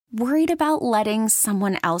Worried about letting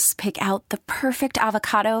someone else pick out the perfect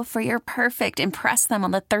avocado for your perfect impress them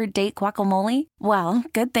on the third date guacamole? Well,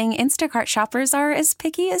 good thing Instacart shoppers are as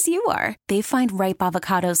picky as you are. They find ripe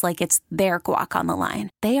avocados like it's their guac on the line.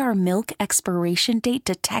 They are milk expiration date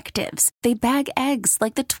detectives. They bag eggs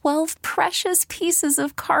like the 12 precious pieces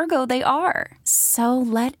of cargo they are. So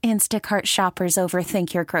let Instacart shoppers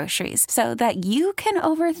overthink your groceries so that you can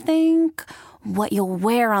overthink what you'll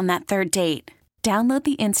wear on that third date. Download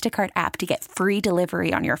the Instacart app to get free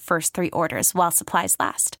delivery on your first 3 orders while supplies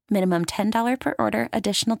last. Minimum $10 per order.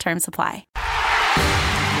 Additional terms apply.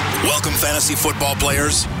 Welcome, fantasy football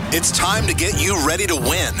players. It's time to get you ready to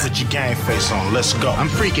win. Put your game face on. Let's go. I'm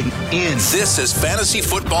freaking in. This is Fantasy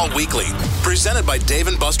Football Weekly, presented by Dave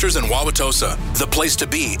 & Buster's in Wauwatosa. The place to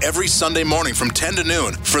be every Sunday morning from 10 to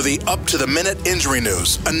noon for the up-to-the-minute injury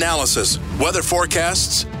news, analysis, weather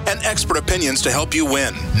forecasts, and expert opinions to help you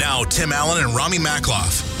win. Now, Tim Allen and Ramie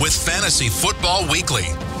Makhlouf with Fantasy Football Weekly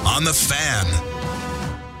on The Fan.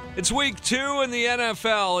 It's week 2 in the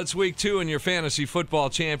NFL. It's week 2 in your fantasy football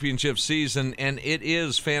championship season, and it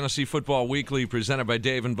is Fantasy Football Weekly presented by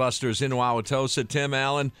Dave & Buster's in Wauwatosa. Tim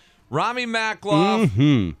Allen, Ramie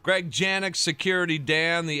Makhlouf, Greg Janik, Security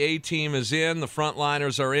Dan. The A-team is in. The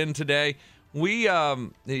frontliners are in today. We,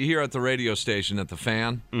 here at the radio station at The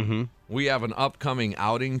Fan, we have an upcoming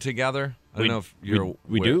outing together. I don't know if you're...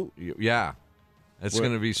 We do? Yeah. It's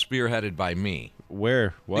going to be spearheaded by me.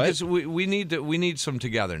 Where? What? Because we need some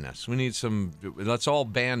togetherness. We need some. Let's all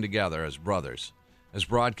band together as brothers, as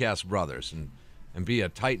broadcast brothers, and be a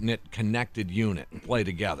tight knit, connected unit and play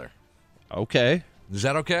together. Okay. Is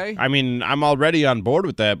that okay? I mean, I'm already on board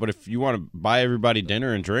with that, but if you want to buy everybody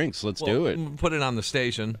dinner and drinks, let's do it. Put it on the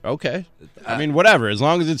station. Okay. I mean, whatever. As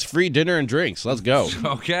long as it's free dinner and drinks, let's go.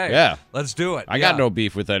 Okay. Yeah. Let's do it. I got no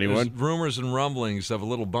beef with anyone. There's rumors and rumblings of a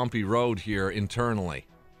little bumpy road here internally.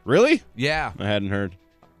 Really? Yeah. I hadn't heard.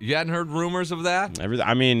 You hadn't heard rumors of that?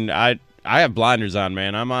 I mean, I have blinders on,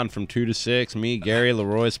 man. I'm on from 2 to 6. Me, Gary,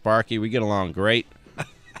 Leroy, Sparky, we get along great.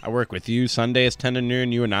 I work with you. Sunday is 10 to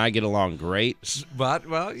noon. You and I get along great. But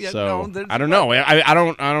yeah, so no, I don't know.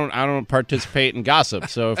 I don't participate in gossip.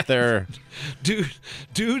 So if they're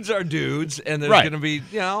dudes are dudes, and there's going to be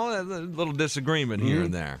a little disagreement here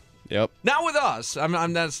and there. Yep. Not with us.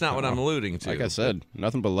 That's not what I'm alluding to. Like I said,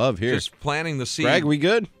 nothing but love here. Just planting the seed. Greg, we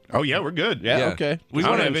good? Oh, yeah, we're good. Yeah. Okay. We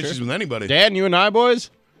don't have issues with anybody. Dan, you and I, boys?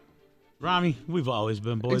 Ramie, we've always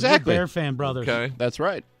been boys. Exactly. We're Bear fan brothers. Okay. That's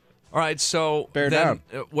right. All right, so Bear then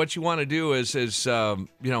down. What you want to do is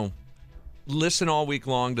listen all week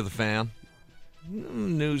long to the Fan.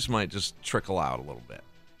 News might just trickle out a little bit.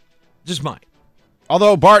 Just might.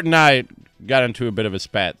 Although Bart and I got into a bit of a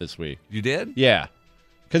spat this week. You did? Yeah.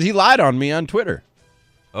 Because he lied on me on Twitter.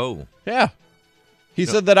 Oh. Yeah. He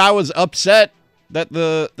said that I was upset that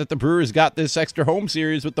the Brewers got this extra home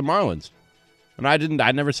series with the Marlins. And I didn't.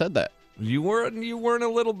 I never said that. You weren't a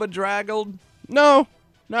little bedraggled? No,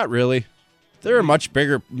 not really. They're a much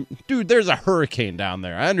bigger... Dude, there's a hurricane down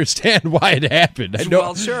there. I understand why it happened. I know,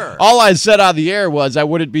 well, sure. All I said on the air was I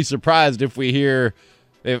wouldn't be surprised if we hear...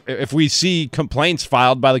 If we see complaints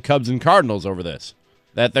filed by the Cubs and Cardinals over this.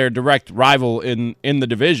 That their direct rival in the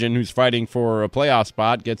division who's fighting for a playoff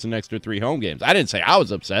spot gets an extra 3 home games. I didn't say I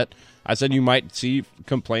was upset. I said you might see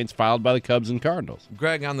complaints filed by the Cubs and Cardinals.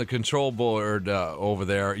 Greg, on the control board over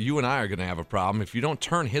there, you and I are going to have a problem if you don't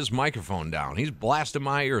turn his microphone down. He's blasting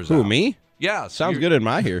my ears out. Who, me? Yeah. Sounds good in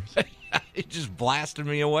my ears. He just blasted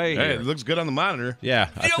me away Hey, here. it looks good on the monitor. Yeah.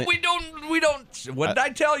 We don't. What did I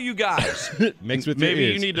tell you guys? Mixed with Maybe your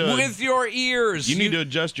ears. you need to... With your ears. You need to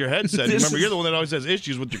adjust your headset. Remember, you're the one that always has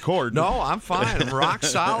issues with your cord. No, I'm fine. I'm rock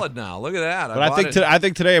solid now. Look at that. But I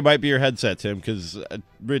think today it might be your headset, Tim, because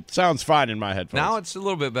it sounds fine in my headphones. Now it's a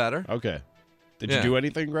little bit better. Okay. Did you do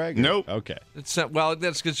anything, Greg? Nope. Okay. Well,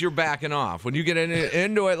 that's because you're backing off. When you get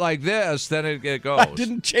into it like this, then it goes. I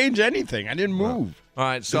didn't change anything. I didn't move. All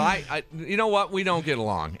right, so I you know what? We don't get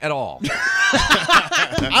along at all.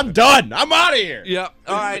 I'm done. I'm out of here. Yep.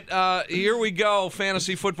 All right, here we go.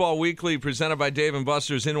 Fantasy Football Weekly presented by Dave &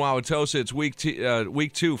 Buster's in Wauwatosa. It's week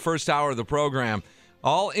 2, first hour of the program.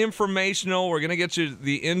 All informational. We're going to get you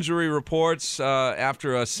the injury reports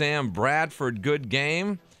after a Sam Bradford good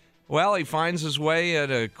game. Well, he finds his way at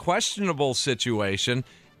a questionable situation.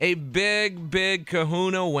 A big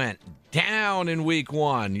kahuna went down in week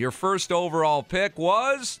 1. Your first overall pick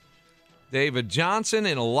was David Johnson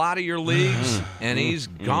in a lot of your leagues, and he's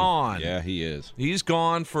gone. Yeah, he is. He's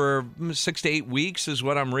gone for 6 to 8 weeks is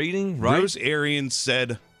what I'm reading, right? Bruce Arians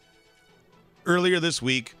said earlier this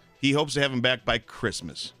week he hopes to have him back by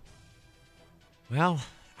Christmas. Well,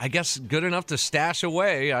 I guess good enough to stash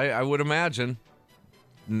away, I would imagine.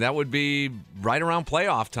 that would be right around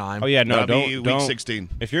playoff time. Oh, yeah, no, That'll be don't. week 16.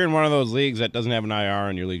 If you're in one of those leagues that doesn't have an IR,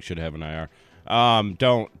 and your league should have an IR,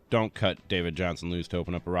 don't cut David Johnson loose to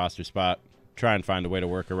open up a roster spot. Try and find a way to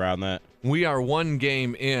work around that. We are one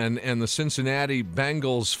game in, and the Cincinnati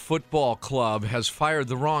Bengals football club has fired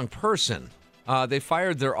the wrong person. They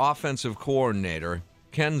fired their offensive coordinator,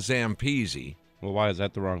 Ken Zampese. Well, why is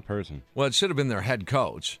that the wrong person? Well, it should have been their head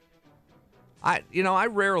coach. I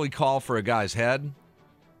rarely call for a guy's head.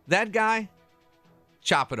 That guy,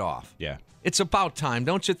 chop it off. Yeah. It's about time,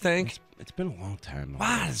 don't you think? It's been a long time.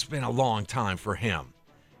 Wow, it's been a long time for him.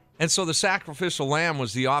 And so the sacrificial lamb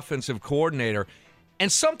was the offensive coordinator.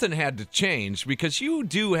 And something had to change because you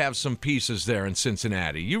do have some pieces there in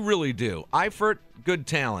Cincinnati. You really do. Eifert, good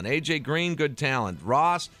talent. A.J. Green, good talent.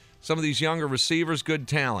 Ross, some of these younger receivers, good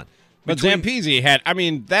talent. But Zampese had,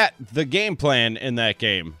 the game plan in that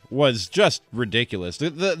game was just ridiculous.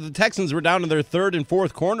 The Texans were down to their third and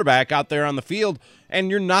fourth cornerback out there on the field, and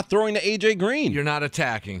you're not throwing to A.J. Green. You're not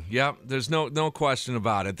attacking. Yep, there's no question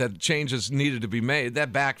about it. That changes needed to be made.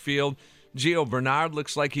 That backfield, Gio Bernard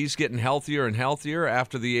looks like he's getting healthier and healthier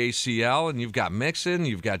after the ACL, and you've got Mixon,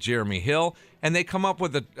 you've got Jeremy Hill, and they come up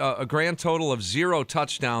with a grand total of 0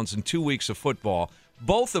 touchdowns in 2 weeks of football,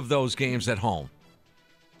 both of those games at home.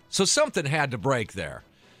 So something had to break there.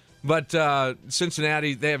 But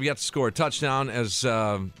Cincinnati, they have yet to score a touchdown as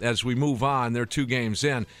we move on. They're 2 games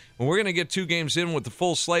in. And we're going to get 2 games in with the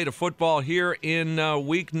full slate of football here in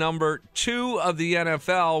week number 2 of the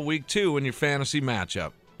NFL, week 2 in your fantasy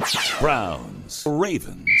matchup. Browns,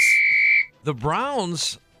 Ravens. The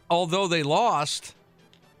Browns, although they lost,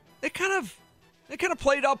 they kind of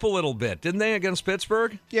played up a little bit, didn't they, against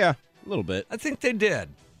Pittsburgh? Yeah, a little bit. I think they did.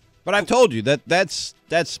 But I've told you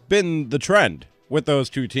that's been the trend with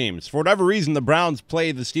those 2 teams. For whatever reason, the Browns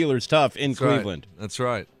play the Steelers tough in Cleveland. That's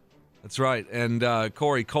right. And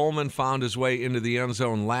Corey Coleman found his way into the end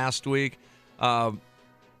zone last week.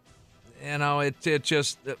 It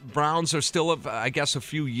just Browns are still, I guess, a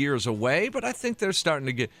few years away, but I think they're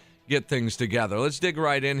starting to get things together. Let's dig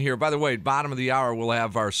right in here. By the way, bottom of the hour, we'll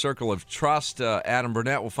have our Circle of Trust. Adam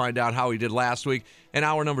Burnett will find out how he did last week. And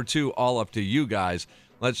hour number 2, all up to you guys.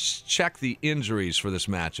 Let's check the injuries for this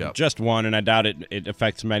matchup. Just one, and I doubt it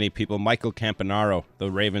affects many people. Michael Campanaro,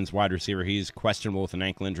 the Ravens wide receiver, he's questionable with an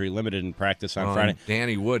ankle injury, limited in practice on Friday.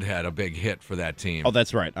 Danny Wood had a big hit for that team. Oh,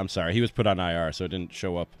 that's right. I'm sorry. He was put on IR, so it didn't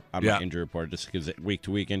show up on my injury report, just because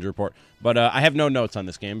week-to-week injury report. But I have no notes on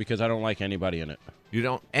this game because I don't like anybody in it. You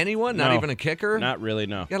don't? Anyone? No, not even a kicker? Not really,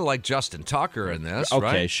 no. You got to like Justin Tucker in this, okay,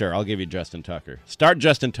 right? Okay, sure. I'll give you Justin Tucker. Start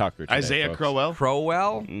Justin Tucker today, Isaiah folks. Crowell?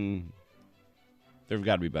 Crowell? There've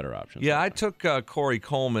got to be better options. Yeah, I took Corey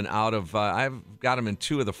Coleman out of I've got him in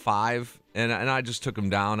 2 of the 5, and I just took him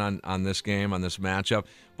down on this game, on this matchup.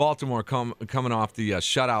 Baltimore coming off the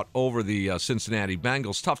shutout over the Cincinnati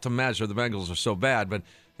Bengals. Tough to measure. The Bengals are so bad, but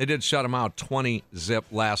they did shut them out 20-0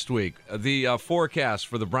 last week. The forecast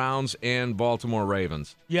for the Browns and Baltimore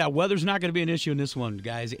Ravens. Yeah, weather's not going to be an issue in this one,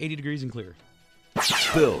 guys. 80 degrees and clear.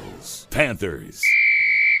 Bills, Panthers.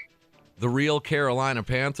 The real Carolina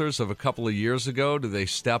Panthers of a couple of years ago, do they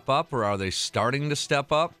step up or are they starting to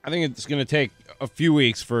step up? I think it's going to take a few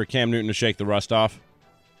weeks for Cam Newton to shake the rust off.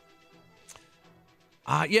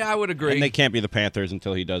 Yeah, I would agree. And they can't be the Panthers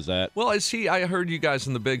until he does that. Well, I heard you guys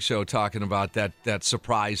in the Big Show talking about that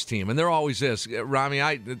surprise team, and there always is.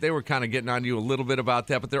 Ramie, they were kind of getting on you a little bit about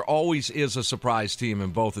that, but there always is a surprise team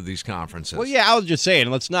in both of these conferences. Well, yeah, I was just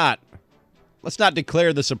saying, let's not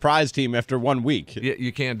declare the surprise team after 1 week.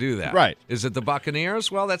 You can't do that. Right. Is it the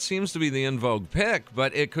Buccaneers? Well, that seems to be the in vogue pick,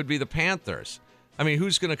 but it could be the Panthers. I mean,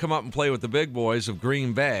 who's going to come up and play with the big boys of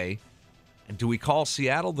Green Bay? And do we call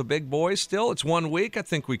Seattle the big boys still? It's 1 week. I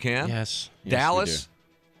think we can. Yes. Dallas,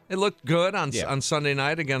 it looked good on Sunday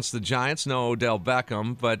night against the Giants. No Odell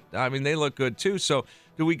Beckham, but, I mean, they look good too. So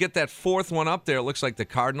do we get that 4th one up there? It looks like the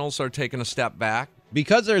Cardinals are taking a step back.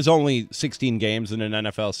 Because there's only 16 games in an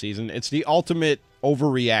NFL season, it's the ultimate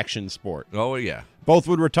overreaction sport. Oh, yeah. Both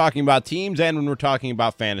when we're talking about teams and when we're talking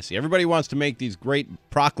about fantasy. Everybody wants to make these great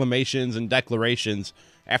proclamations and declarations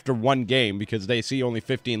after 1 game because they see only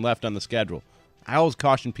 15 left on the schedule. I always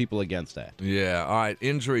caution people against that. Yeah, all right.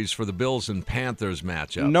 Injuries for the Bills and Panthers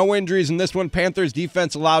matchup. No injuries in this one. Panthers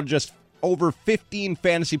defense allowed just over 15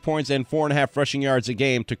 fantasy points and 4.5 rushing yards a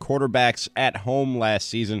game to quarterbacks at home last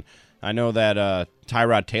season. I know that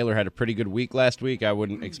Tyrod Taylor had a pretty good week last week. I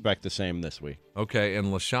wouldn't expect the same this week. Okay, and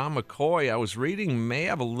LaShawn McCoy, I was reading, may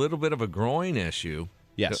have a little bit of a groin issue.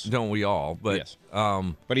 Yes. Don't we all? But, yes.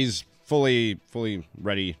 But he's fully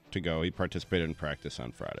ready to go. He participated in practice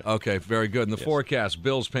on Friday. Okay, very good. And the forecast,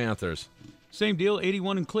 Bills, Panthers. Same deal,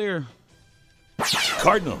 81 and clear.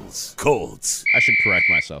 Cardinals, Colts. I should correct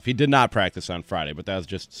myself. He did not practice on Friday, but that was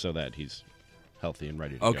just so that he's healthy and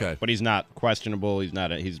ready to go. Okay. But he's not questionable.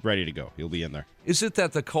 He's ready to go. He'll be in there. Is it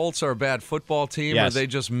that the Colts are a bad football team, Yes. or they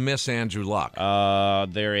just miss Andrew Luck?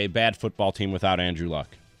 They're a bad football team without Andrew Luck.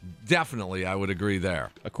 Definitely, I would agree there.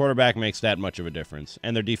 A quarterback makes that much of a difference,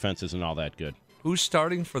 and their defense isn't all that good. Who's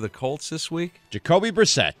starting for the Colts this week? Jacoby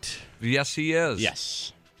Brissett. Yes, he is.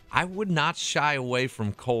 Yes. I would not shy away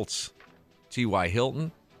from Colts. T.Y.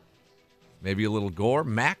 Hilton, maybe a little Gore.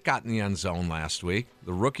 Mack got in the end zone last week,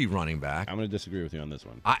 the rookie running back. I'm going to disagree with you on this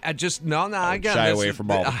one. I just, no, I get it. Shy away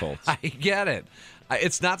from all the Colts. I get it.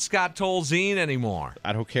 It's not Scott Tolzien anymore.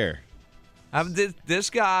 I don't care. This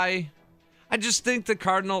guy, I just think the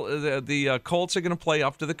Colts are going to play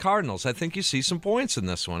up to the Cardinals. I think you see some points in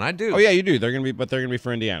this one. I do. Oh, yeah, you do. They're going to be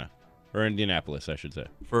for Indiana. Or Indianapolis, I should say.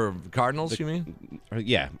 For the Cardinals, you mean?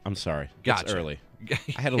 Yeah, I'm sorry. Gotcha. It's early.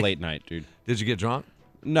 I had a late night, dude. Did you get drunk?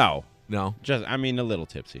 No. No? A little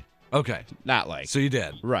tipsy. Okay. Not like. So you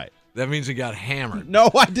did? Right. That means you got hammered.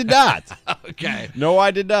 No, I did not. Okay. No,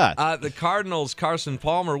 I did not. The Cardinals, Carson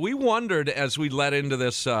Palmer, we wondered as we led into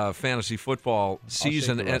this fantasy football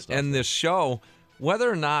season and this show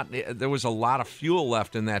whether or not there was a lot of fuel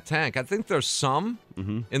left in that tank. I think there's some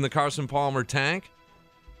in the Carson Palmer tank.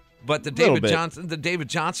 But the David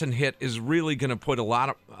Johnson hit is really going to put a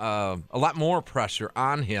lot more pressure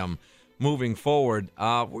on him moving forward.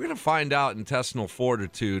 We're going to find out intestinal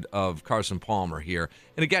fortitude of Carson Palmer here.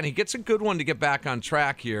 And again, he gets a good one to get back on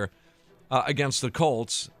track here against the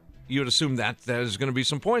Colts. You would assume that there's going to be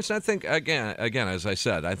some points. And I think again, as I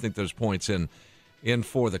said, I think there's points in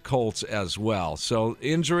for the Colts as well. So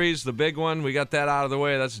injuries, the big one, we got that out of the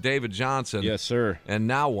way. That's David Johnson. Yes, sir. And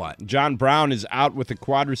now what? John Brown is out with a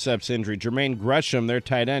quadriceps injury. Jermaine Gresham, their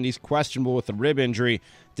tight end, he's questionable with a rib injury.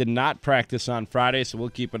 Did not practice on Friday, so we'll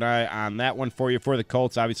keep an eye on that one for you. For the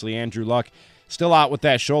Colts, obviously Andrew Luck still out with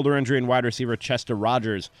that shoulder injury, and wide receiver Chester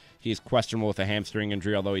Rogers, he's questionable with a hamstring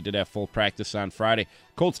injury, although he did have full practice on Friday.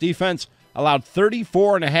 Colts defense allowed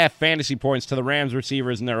 34.5 fantasy points to the Rams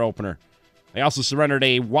receivers in their opener. They also surrendered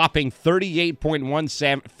a whopping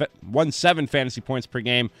 38.17 fantasy points per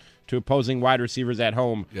game to opposing wide receivers at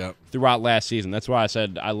home throughout last season. That's why I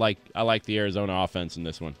said I like the Arizona offense in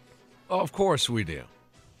this one. Oh, of course we do.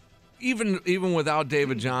 Even without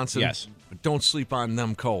David Johnson, yes. But don't sleep on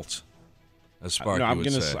them Colts, as Sparky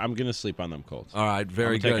would say. I'm gonna sleep on them Colts. All right,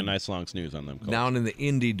 very good. Take a nice long snooze on them Colts. Down in the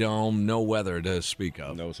Indy Dome, no weather to speak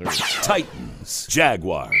of. No, sir. Titans,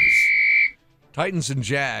 Jaguars. Titans and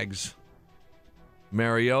Jags.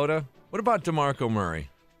 Mariota. What about DeMarco Murray?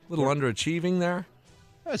 A little underachieving there?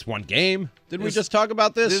 That's one game. Didn't we just talk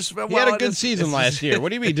about this? He had a good season last year. What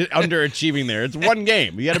do you mean underachieving there? It's one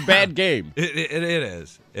game. He had a bad game. It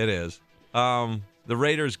is. It is. The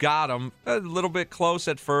Raiders got him a little bit close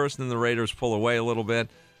at first, and the Raiders pull away a little bit.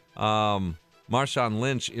 Marshawn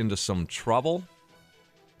Lynch into some trouble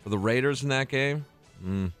for the Raiders in that game.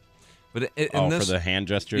 But for the hand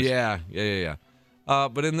gestures? Yeah.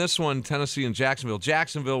 But in this one, Tennessee and Jacksonville.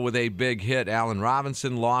 Jacksonville with a big hit. Allen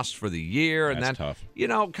Robinson lost for the year. That's tough.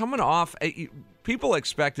 Coming off, people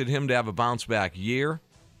expected him to have a bounce-back year,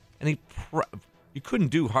 and you couldn't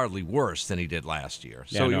do hardly worse than he did last year.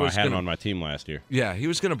 Yeah, I had him on my team last year. Yeah, he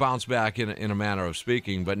was going to bounce back in a manner of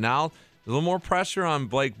speaking. But now a little more pressure on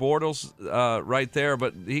Blake Bortles right there,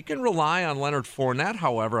 but he can rely on Leonard Fournette,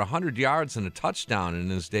 however, 100 yards and a touchdown in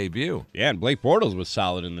his debut. Yeah, and Blake Bortles was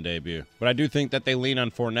solid in the debut. But I do think that they lean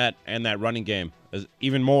on Fournette and that running game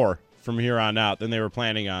even more from here on out than they were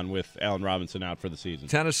planning on with Allen Robinson out for the season.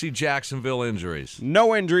 Tennessee-Jacksonville injuries.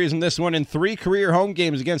 No injuries in this one. In 3 career home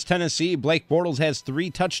games against Tennessee, Blake Bortles has 3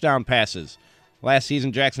 touchdown passes. Last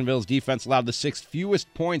season, Jacksonville's defense allowed the 6th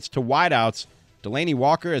fewest points to wideouts. Delaney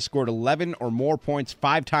Walker has scored 11 or more points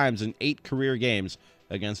 5 times in 8 career games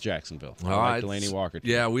against Jacksonville. I like Delaney Walker, too.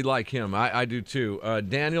 Yeah, we like him. I do, too.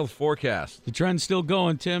 Daniel, forecast. The trend's still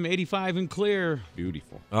going, Tim. 85 and clear.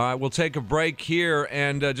 Beautiful. All right, we'll take a break here,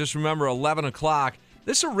 and just remember, 11 o'clock.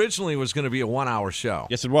 This originally was going to be a 1-hour show.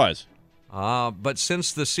 Yes, it was. But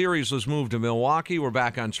since the series was moved to Milwaukee, we're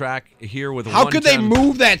back on track here with a How could they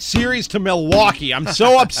move that series to Milwaukee? I'm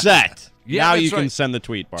so upset. Yeah, now you can send the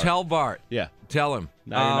tweet, Bart. Tell Bart. Yeah. Tell him.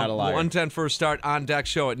 Now you're not a liar. 110 first start on deck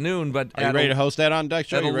show at noon. But are you ready to host that on deck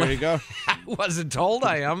show? You ready to go? I wasn't told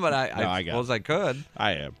I am, but I suppose I could.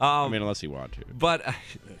 I am. I mean, unless you want to. But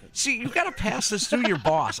see, you got to pass this through your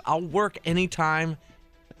boss. I'll work anytime,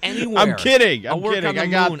 anywhere. I'm kidding. I'll I'm work kidding. on the I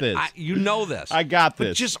got moon. this. You know this. I got But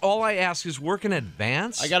this. just all I ask is work in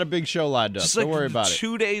advance. I got a big show lined up. Just Don't like worry about it.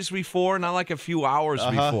 2 days before, not like a few hours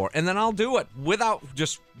before. And then I'll do it without,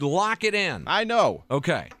 just lock it in. I know.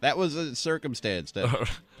 Okay. That was a circumstance that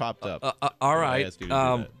popped up. All I right. asked you to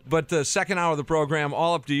do that. But the second hour of the program,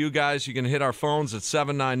 all up to you guys. You can hit our phones at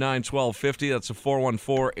 799-1250. That's a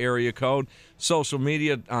 414 area code. Social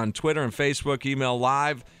media on Twitter and Facebook. Email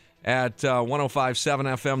live at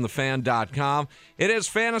 1057fmthefan.com. It is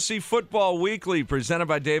Fantasy Football Weekly, presented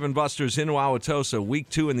by Dave & Buster's in Wauwatosa. Week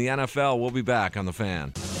 2 in the NFL. We'll be back on The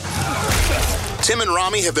Fan. Tim and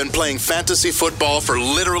Ramie have been playing fantasy football for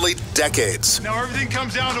literally decades. Now everything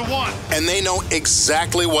comes down to one. And they know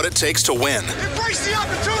exactly what it takes to win. Embrace the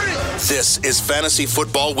opportunity. This is Fantasy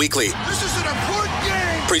Football Weekly, This is an important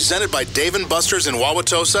game. presented by Dave & Buster's in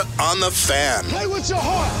Wauwatosa on The Fan. Play with your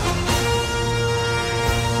heart.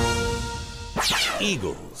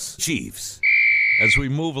 Eagles, Chiefs. As we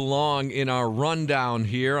move along in our rundown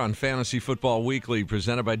here on Fantasy Football Weekly,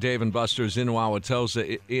 presented by Dave & Buster's in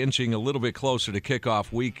Wauwatosa, inching a little bit closer to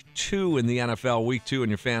kickoff Week 2 in the NFL, Week 2 in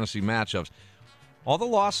your fantasy matchups. All the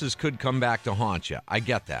losses could come back to haunt you. I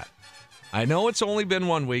get that. I know it's only been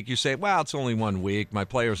 1 week. You say, well, it's only 1 week. My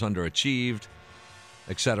players underachieved,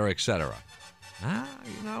 et cetera, et cetera.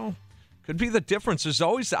 Could be the difference. There's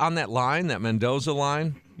always on that line, that Mendoza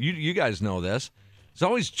line. You guys know this. It's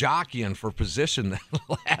always jockeying for position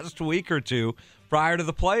the last week or two prior to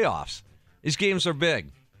the playoffs. These games are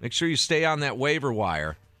big. Make sure you stay on that waiver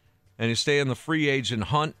wire and you stay in the free agent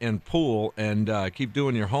hunt and pool and keep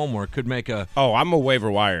doing your homework. Could make a I'm a waiver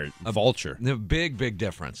wire vulture. big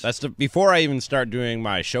difference. That's before I even start doing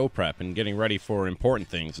my show prep and getting ready for important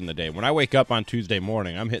things in the day. When I wake up on Tuesday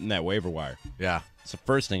morning, I'm hitting that waiver wire. Yeah. It's the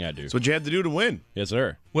first thing I do. That's what you had to do to win. Yes,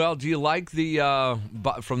 sir. Well, do you like the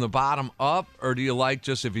from the bottom up, or do you like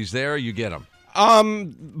just if he's there, you get him?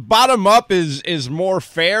 Bottom up is more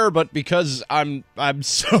fair, but because I'm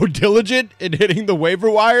so diligent in hitting the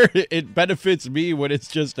waiver wire, it benefits me when it's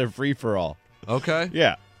just a free for all. Okay.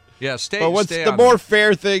 Yeah. Yeah. Stay. But what's stay the on more there.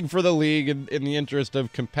 fair thing for the league in the interest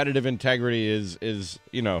of competitive integrity is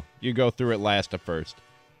you go through it last to first.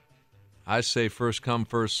 I say first come,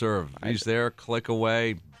 first serve. He's there, click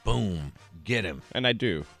away, boom, get him. And I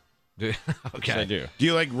do. Okay. Yes, I do. Do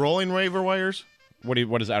you like rolling waiver wires? What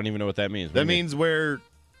is I don't even know what that means. What That do you mean? means where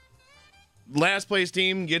last place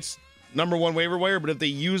team gets number 1 waiver wire, but if they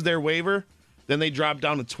use their waiver, then they drop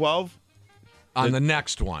down to 12 On the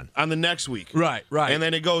next one. on the next week. Right. And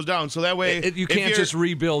then it goes down. So that way You if can't you're- just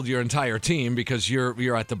rebuild your entire team because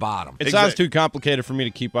you're at the bottom. It sounds too complicated for me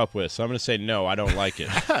to keep up with, so I'm going to say no, I don't like it.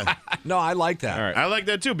 No, I like that. All right. I like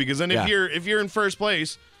that too, because then Yeah. if you're in first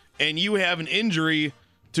place and you have an injury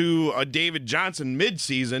to a David Johnson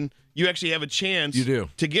midseason, you actually have a chance You do.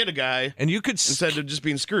 to get a guy And you could instead of just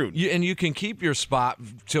being screwed. you can keep your spot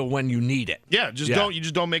till when you need it. Yeah,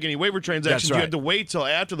 just don't make any waiver transactions. That's right. You have to wait till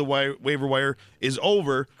after the waiver wire is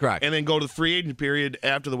over, Correct. and then go to the free agent period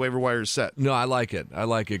after the waiver wire is set. No, I like it. I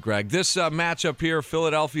like it, Greg. This matchup here,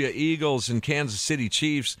 Philadelphia Eagles and Kansas City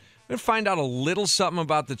Chiefs. We're going to find out a little something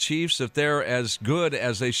about the Chiefs if they're as good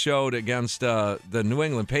as they showed against the New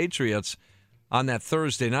England Patriots on that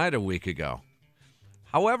Thursday night a week ago.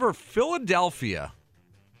 However, Philadelphia,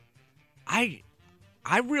 I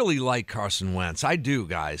really like Carson Wentz. I do,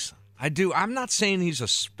 guys. I do. I'm not saying he's a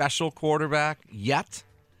special quarterback yet.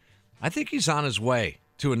 I think he's on his way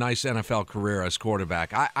to a nice NFL career as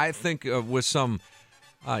quarterback. I think with some,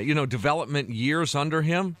 development years under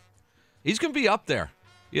him, he's going to be up there.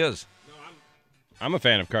 He is. I'm a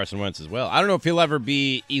fan of Carson Wentz as well. I don't know if he'll ever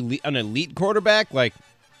be an elite quarterback, like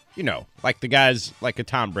the guys like a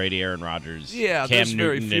Tom Brady, Aaron Rodgers. Yeah, Cam there's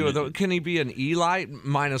very Newton, few of and- those. Can he be an Eli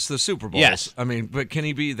minus the Super Bowls? Yes. I mean, but can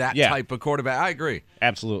he be that Yeah. type of quarterback? I agree.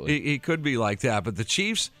 Absolutely. He could be like that. But the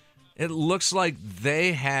Chiefs, it looks like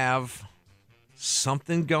they have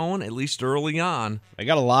something going, at least early on. They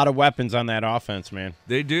got a lot of weapons on that offense, man.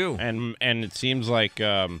 They do. And it seems like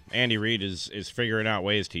Andy Reid is figuring out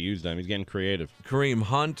ways to use them. He's getting creative. Kareem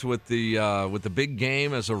Hunt with the big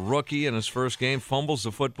game as a rookie in his first game, fumbles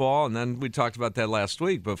the football, and then we talked about that last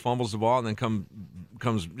week, but fumbles the ball and then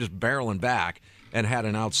comes just barreling back and had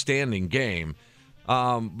an outstanding game.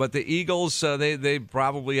 But the Eagles, they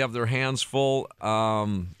probably have their hands full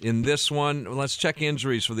in this one. Let's check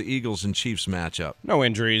injuries for the Eagles and Chiefs matchup. No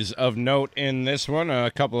injuries of note in this one. A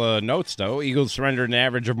couple of notes, though. Eagles surrendered an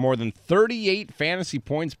average of more than 38 fantasy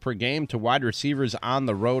points per game to wide receivers on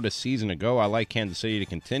the road a season ago. I like Kansas City to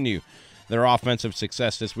continue their offensive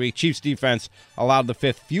success this week. Chiefs defense allowed the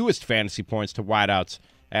 5th fewest fantasy points to wideouts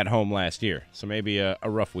at home last year. So maybe a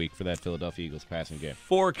rough week for that Philadelphia Eagles passing game.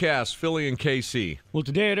 Forecast, Philly and KC. Well,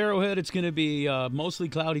 today at Arrowhead, it's going to be mostly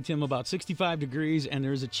cloudy, Tim, about 65 degrees, and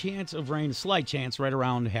there's a chance of rain, a slight chance, right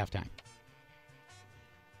around halftime.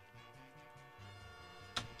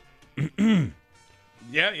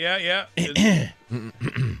 Yeah.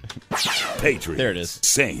 Patriots. There it is.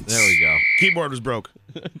 Saints. There we go. Keyboard was broke.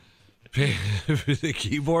 The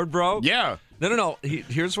keyboard broke? Yeah. No.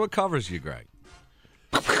 Here's what covers you, Greg.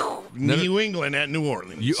 New England at New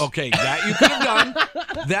Orleans. Okay, that you could have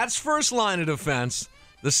done. That's first line of defense.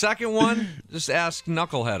 The second one, just ask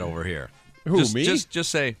Knucklehead over here. Who, me? Just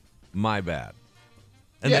say, my bad.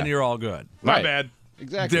 And Yeah. then you're all good. My Right. bad.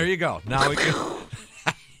 Exactly. There you go. Now we can.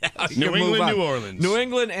 New England, New Orleans. New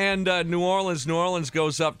England and New Orleans. New Orleans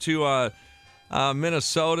goes up to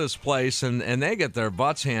Minnesota's place, and they get their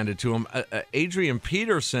butts handed to them. Adrian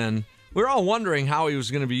Peterson, we were all wondering how he was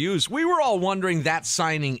going to be used. We were all wondering that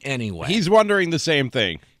signing anyway. He's wondering the same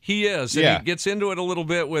thing. He is, and Yeah. he gets into it a little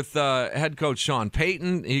bit with head coach Sean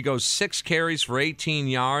Payton. He goes 6 carries for 18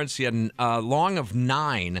 yards. He had a long of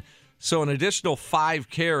 9, so an additional 5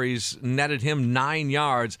 carries netted him 9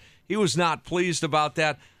 yards. He was not pleased about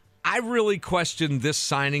that. I really questioned this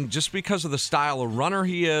signing just because of the style of runner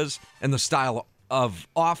he is and the style of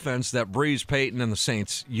offense that Breeze, Payton, and the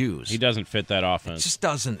Saints use. He doesn't fit that offense.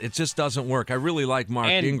 It just doesn't work. I really like Mark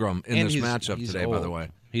Ingram in this he's- matchup he's today, old. by the way.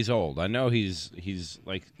 He's old. I know he's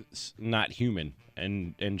like not human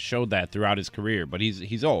and showed that throughout his career, but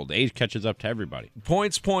he's old. Age catches up to everybody.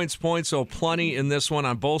 Points. So plenty in this one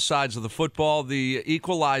on both sides of the football. The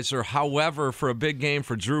equalizer, however, for a big game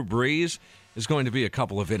for Drew Brees is going to be a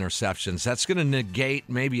couple of interceptions. That's going to negate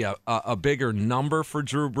maybe a bigger number for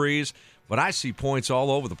Drew Brees. But I see points all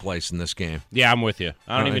over the place in this game. Yeah, I'm with you.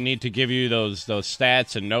 I don't All even right. need to give you those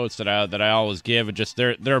stats and notes that I always give. Just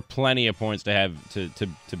there are plenty of points to have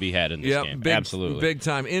to be had in this game. Absolutely. Big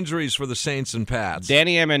time injuries for the Saints and Pats.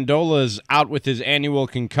 Danny Amendola is out with his annual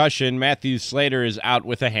concussion. Matthew Slater is out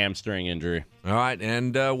with a hamstring injury. All right,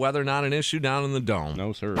 and weather not an issue down in the Dome.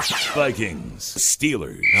 No, sir. Vikings.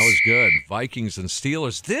 Steelers. That was good. Vikings and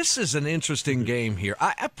Steelers. This is an interesting game here.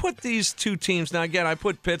 I put these two teams, now again, I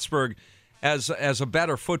put Pittsburgh as a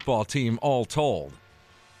better football team all told.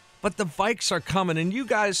 But the Vikes are coming, and you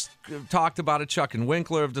guys talked about it. Chuck and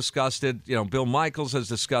Winkler have discussed it. Bill Michaels has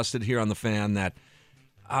discussed it here on The Fan that,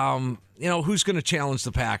 who's going to challenge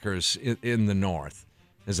the Packers in the North?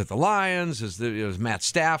 Is it the Lions? Is Matt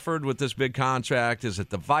Stafford with this big contract? Is it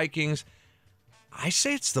the Vikings? I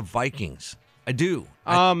say it's the Vikings. I do.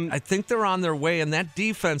 I think they're on their way. And that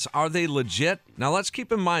defense, are they legit? Now, let's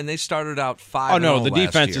keep in mind they started out 5-0 Oh, no, the last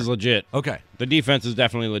defense year. is legit. Okay. The defense is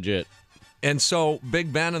definitely legit. And so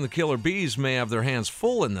Big Ben and the Killer Bees may have their hands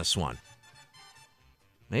full in this one.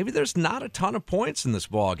 Maybe there's not a ton of points in this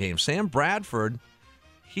ball game. Sam Bradford,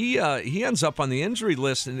 he ends up on the injury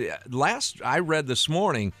list. And last I read this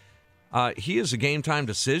morning, he is a game-time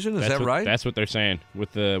decision. Is that right? That's what they're saying.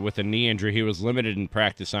 With the knee injury, he was limited in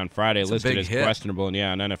practice on Friday, listed as questionable.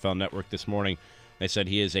 And on NFL Network this morning, they said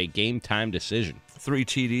he is a game-time decision. 3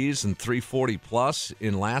 TDs and 340-plus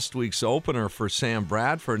in last week's opener for Sam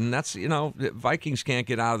Bradford. And that's, Vikings can't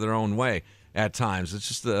get out of their own way at times. It's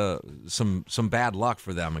just some bad luck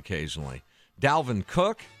for them occasionally. Dalvin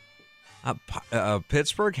Cook,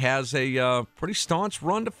 Pittsburgh has a pretty staunch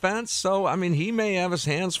run defense, so, he may have his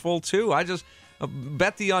hands full, too. I just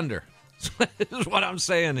bet the under is what I'm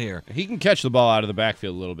saying here. He can catch the ball out of the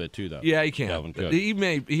backfield a little bit, too, though. Yeah, he can. Dalvin Cook.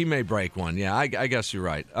 He may break one. Yeah, I guess you're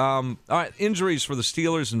right. All right, injuries for the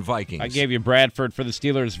Steelers and Vikings. I gave you Bradford for the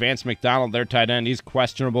Steelers. Vance McDonald, their tight end, he's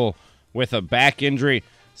questionable with a back injury.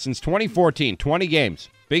 Since 2014, 20 games,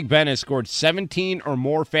 Big Ben has scored 17 or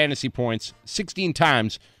more fantasy points 16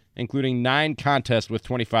 times, including 9 contests with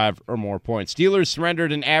 25 or more points. Steelers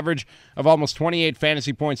surrendered an average of almost 28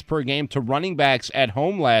 fantasy points per game to running backs at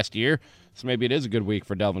home last year, so maybe it is a good week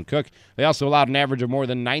for Dalvin Cook. They also allowed an average of more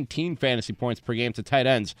than 19 fantasy points per game to tight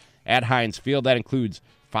ends at Heinz Field. That includes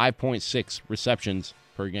 5.6 receptions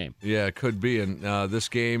per game. Yeah, it could be. And this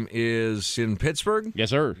game is in Pittsburgh? Yes,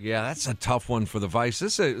 sir. Yeah, that's a tough one for the Vikes.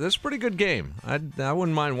 This is a pretty good game. I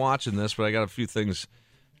wouldn't mind watching this, but I got a few things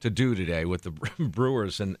to do today with the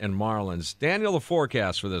Brewers and Marlins. Daniel, the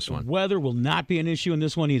forecast for this one. Weather will not be an issue in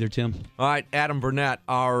this one either, Tim. All right, Adam Burnett,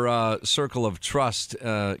 our Circle of Trust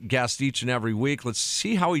guest each and every week. Let's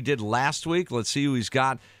see how he did last week. Let's see who he's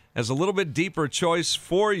got as a little bit deeper choice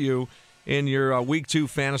for you in your Week 2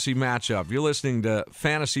 fantasy matchup. You're listening to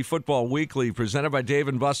Fantasy Football Weekly, presented by Dave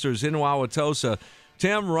 & Buster's in Wauwatosa.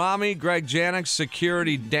 Tim, Ramie, Greg Janik,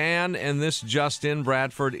 Security Dan, and this Justin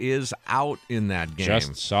Bradford is out in that game.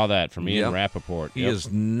 Just saw that from Ian Rappaport. He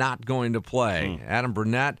is not going to play. Adam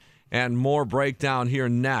Burnett, and more breakdown here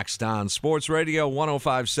next on Sports Radio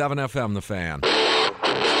 105.7 FM, The Fan.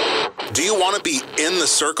 Do you want to be in the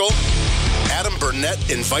circle? Adam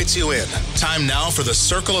Burnett invites you in. Time now for the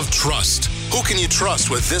Circle of Trust. Who can you trust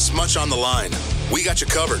with this much on the line? We got you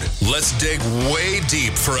covered. Let's dig way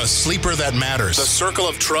deep for a sleeper that matters. The Circle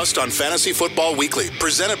of Trust on Fantasy Football Weekly,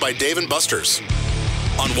 presented by Dave & Buster's.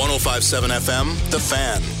 On 105.7 FM, The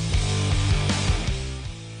Fan.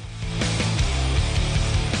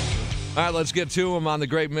 All right, let's get to him on the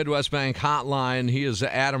Great Midwest Bank Hotline. He is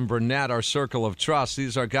Adam Burnett, our Circle of Trust.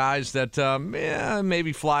 These are guys that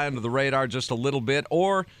maybe fly under the radar just a little bit,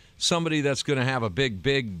 or somebody that's going to have a big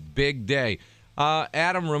day.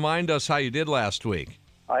 Adam, remind us how you did last week.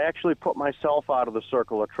 I actually put myself out of the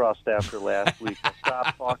Circle of Trust after last week. I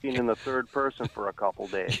stopped talking in the third person for a couple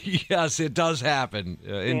days. Yes, it does happen,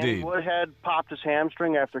 indeed. And Woodhead popped his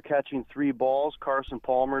hamstring after catching 3 balls. Carson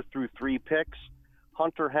Palmer threw 3 picks.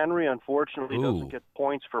 Hunter Henry, unfortunately, doesn't get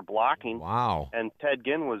points for blocking. Wow. And Ted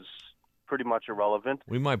Ginn was pretty much irrelevant.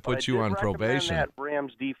 We might put you on probation. That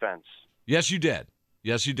Rams defense. Yes, you did.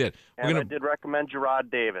 Yes, you did. And I did recommend Gerard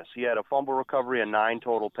Davis. He had a fumble recovery and 9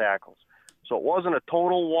 total tackles. So it wasn't a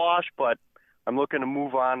total wash, but I'm looking to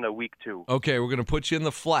move on to week 2. Okay, we're going to put you in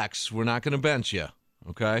the flex. We're not going to bench you.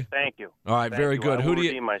 Okay? Thank you. All right, very good. Who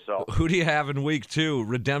do you have in week 2,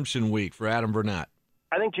 redemption week for Adam Burnett?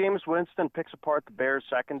 I think Jameis Winston picks apart the Bears'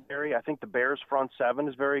 secondary. I think the Bears' front 7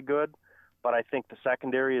 is very good, but I think the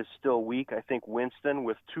secondary is still weak. I think Winston,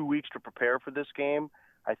 with 2 weeks to prepare for this game,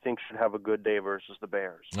 I think should have a good day versus the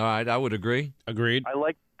Bears. All right, I would agree. Agreed. I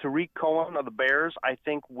like Tariq Cohen of the Bears. I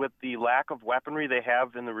think with the lack of weaponry they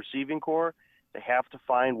have in the receiving corps, they have to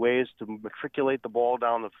find ways to matriculate the ball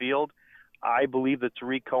down the field. I believe that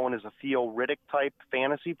Tariq Cohen is a Theo Riddick-type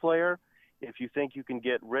fantasy player. If you think you can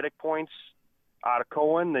get Riddick points out of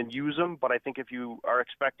Cohen, then use him. But I think if you are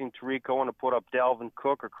expecting Tariq Cohen to put up Dalvin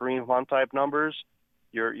Cook or Kareem Hunt type numbers,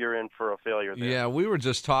 you're in for a failure there. Yeah, we were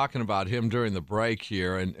just talking about him during the break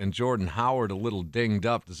here, and Jordan Howard a little dinged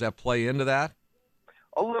up. Does that play into that?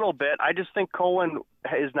 A little bit. I just think Cohen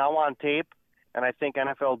is now on tape, and I think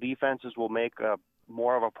NFL defenses will make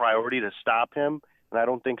more of a priority to stop him. And I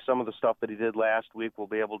don't think some of the stuff that he did last week will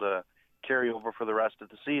be able to carry over for the rest of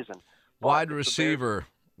the season. Wide receiver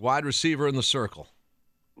in the circle.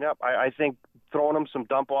 Yep, I think throwing him some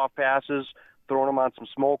dump-off passes, throwing him on some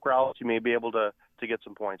smoke routes, you may be able to get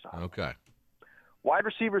some points on. Okay. Wide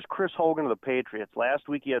receivers Chris Hogan of the Patriots. Last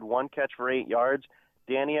week he had 1 catch for 8 yards.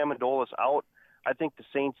 Danny Amendola's out. I think the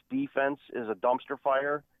Saints' defense is a dumpster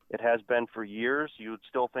fire. It has been for years. You would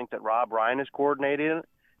still think that Rob Ryan is coordinating it.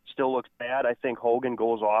 Still looks bad. I think Hogan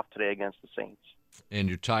goes off today against the Saints. And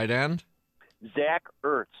your tight end? Zach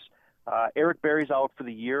Ertz. Eric Berry's out for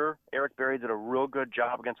the year. Eric Berry did a real good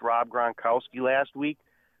job against Rob Gronkowski last week.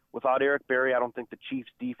 Without Eric Berry, I don't think the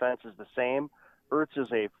Chiefs' defense is the same. Ertz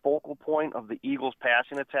is a focal point of the Eagles'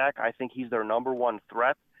 passing attack. I think he's their number 1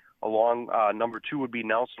 threat. Along number 2 would be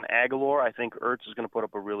Nelson Aguilar. I think Ertz is going to put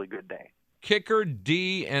up a really good day. Kicker,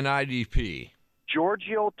 D, and IDP.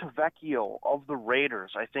 Giorgio Tavecchio of the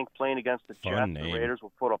Raiders. I think playing against the Jets, the Raiders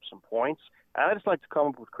will put up some points. And I just like to come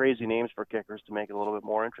up with crazy names for kickers to make it a little bit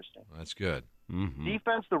more interesting. That's good. Mm-hmm.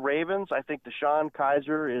 Defense, the Ravens. I think Deshaun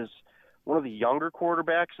Kaiser is one of the younger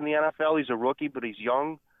quarterbacks in the NFL. He's a rookie, but he's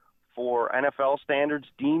young for NFL standards.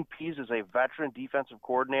 Dean Pease is a veteran defensive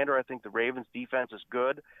coordinator. I think the Ravens' defense is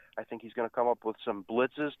good. I think he's going to come up with some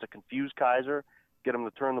blitzes to confuse Kaiser, get him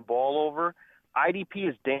to turn the ball over. IDP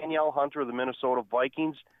is Danielle Hunter of the Minnesota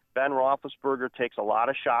Vikings. Ben Roethlisberger takes a lot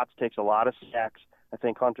of shots, takes a lot of sacks. I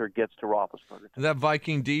think Hunter gets to Roethlisberger. Is that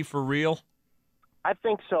Viking D for real? I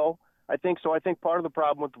think so. I think part of the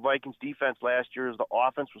problem with the Vikings defense last year is the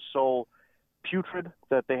offense was so putrid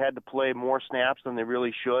that they had to play more snaps than they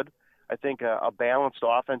really should. I think a balanced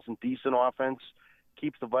offense and decent offense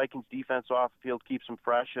keeps the Vikings defense off the field, keeps them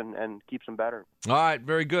fresh, and keeps them better. All right,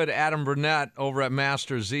 very good. Adam Burnett over at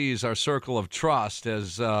Master Z's, our Circle of Trust,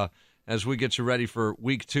 as we get you ready for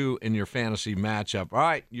week 2 in your fantasy matchup. All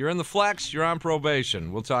right, you're in the flex. You're on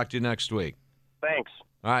probation. We'll talk to you next week. Thanks.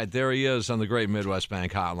 All right, there he is on the Great Midwest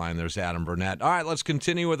Bank Hotline. There's Adam Burnett. All right, let's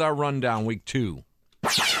continue with our rundown, week 2.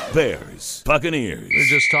 Bears, Buccaneers. We're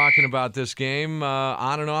just talking about this game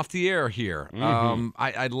on and off the air here.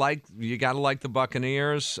 Mm-hmm. You got to like the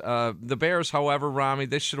Buccaneers. The Bears, however, Ramie,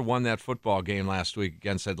 they should have won that football game last week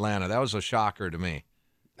against Atlanta. That was a shocker to me.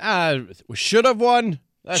 Should have won?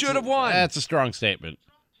 Should have won. That's a strong statement.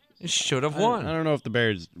 It should have won. I don't know if the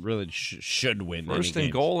Bears really should win. First any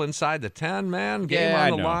and games. goal inside the 10, man. Game Yeah, on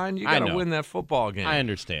I the know. line. You I got to know. win that football game. I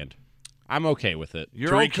understand. I'm okay with it.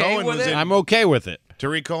 You're Tariq okay Cohen with was it? in- I'm okay with it.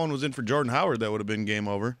 Tariq Cohen was in for Jordan Howard. That would have been game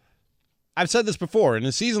over. I've said this before. In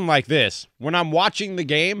a season like this, when I'm watching the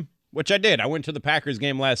game, which I did, I went to the Packers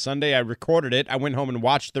game last Sunday. I recorded it. I went home and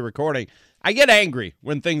watched the recording. I get angry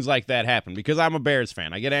when things like that happen because I'm a Bears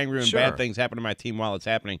fan. I get angry when Sure. bad things happen to my team while it's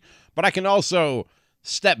happening. But I can also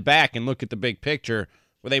step back and look at the big picture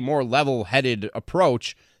with a more level-headed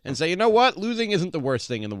approach and say, you know what? Losing isn't the worst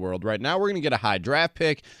thing in the world right now. We're going to get a high draft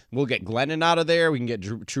pick. We'll get Glennon out of there. We can get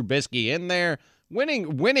Trubisky in there.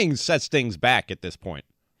 Winning sets things back at this point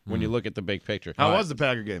when you look at the big picture. How was the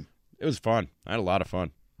Packer game? It was fun. I had a lot of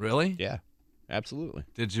fun. Really? Yeah, absolutely.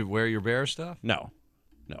 Did you wear your Bear stuff? No,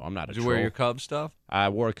 I'm not a Did you troll. wear your Cubs stuff? I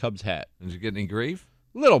wore a Cubs hat. Did you get any grief?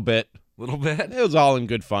 Little bit. A little bit? It was all in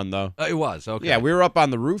good fun, though. It was, okay. Yeah, we were up on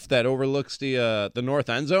the roof that overlooks the north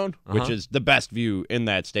end zone, which is the best view in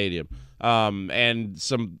that stadium. And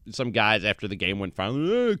some guys after the game went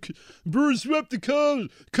finally, Brewers swept the Cubs.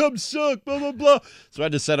 Cubs suck, blah, blah, blah. So I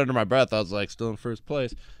just said under my breath, I was like, still in first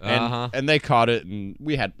place. And they caught it, and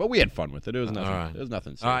we had fun with it. It was nothing. right. It was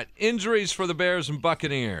nothing serious. All right, injuries for the Bears and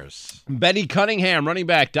Buccaneers. Benny Cunningham, running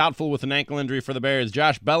back, doubtful with an ankle injury for the Bears.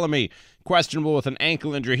 Josh Bellamy, questionable with an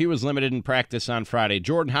ankle injury. He was limited in practice on Friday.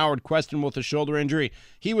 Jordan Howard, questionable with a shoulder injury.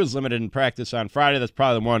 He was limited in practice on Friday. That's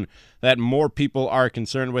probably the one that more people are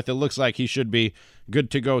concerned with. It looks like he should be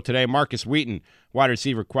good to go today. Marcus Wheaton, wide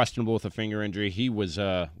receiver, questionable with a finger injury. He was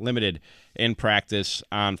limited in practice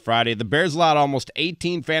on Friday. The Bears allowed almost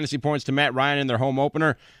 18 fantasy points to Matt Ryan in their home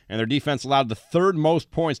opener, and their defense allowed the third most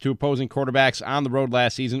points to opposing quarterbacks on the road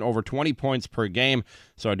last season, over 20 points per game.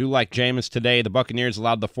 So I do like Jameis today. The Buccaneers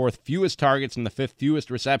allowed the fourth fewest targets and the fifth fewest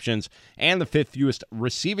receptions and the fifth fewest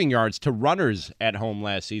receiving yards to runners at home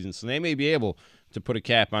last season. So they may be able to put a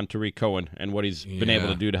cap on Tariq Cohen and what he's been able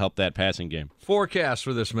to do to help that passing game. Forecast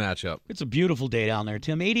for this matchup. It's a beautiful day down there,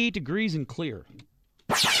 Tim. 88 degrees and clear.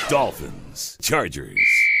 Dolphins, Chargers.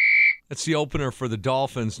 It's the opener for the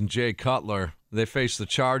Dolphins and Jay Cutler. They face the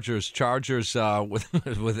Chargers. Chargers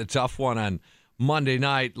with a tough one on Monday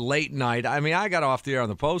night, late night. I mean, I got off the air on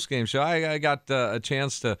the postgame show. I got a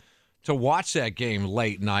chance to watch that game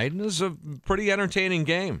late night, and it was a pretty entertaining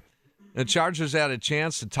game. The Chargers had a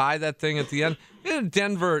chance to tie that thing at the end. And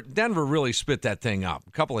Denver really spit that thing up.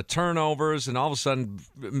 A couple of turnovers, and all of a sudden,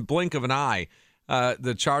 blink of an eye,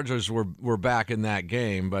 the Chargers were back in that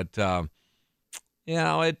game. But that's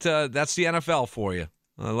the NFL for you.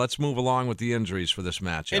 Let's move along with the injuries for this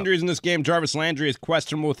matchup. Injuries in this game, Jarvis Landry is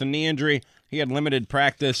questionable with a knee injury. He had limited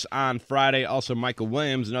practice on Friday. Also, Michael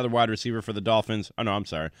Williams, another wide receiver for the Dolphins. Oh, no, I'm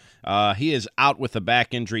sorry. He is out with a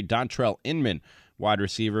back injury. Dontrell Inman, wide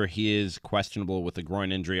receiver, he is questionable with a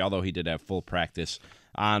groin injury, although he did have full practice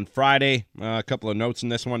on Friday. A couple of notes in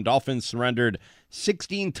this one. Dolphins surrendered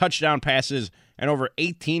 16 touchdown passes and over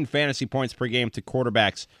 18 fantasy points per game to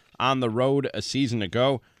quarterbacks on the road a season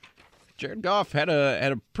ago. Jared Goff had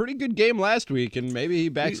a pretty good game last week, and maybe he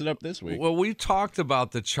backs it up this week. Well, we talked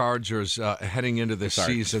about the Chargers heading into this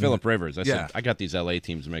season. Phillip Rivers. I got these LA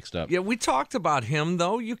teams mixed up. Yeah, we talked about him,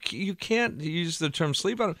 though. You can't use the term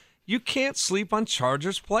sleep on him. You can't sleep on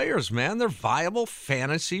Chargers players, man. They're viable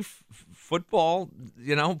fantasy football,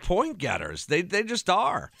 point getters. They just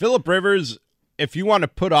are. Phillip Rivers, if you want to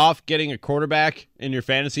put off getting a quarterback in your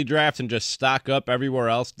fantasy drafts and just stock up everywhere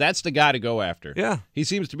else, that's the guy to go after. Yeah. He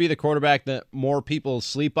seems to be the quarterback that more people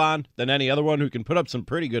sleep on than any other one, who can put up some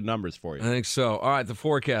pretty good numbers for you. I think so. All right, the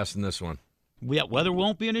forecast in this one. Yeah, weather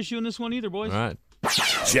won't be an issue in this one either, boys. All right.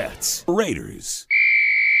 Jets, Raiders.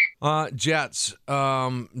 Jets.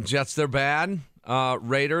 Jets, they're bad.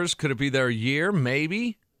 Raiders, could it be their year?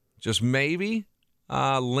 Maybe. Just maybe.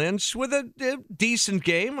 Lynch with a decent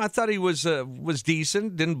game. I thought he was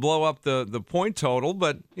decent. Didn't blow up the point total,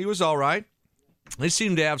 but he was all right. They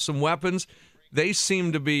seem to have some weapons. They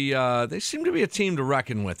seem to be a team to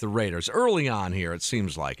reckon with, the Raiders. Early on here, it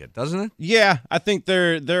seems like it, doesn't it? Yeah, I think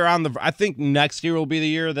they're on the. I think next year will be the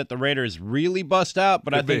year that the Raiders really bust out.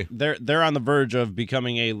 But I think they're on the verge of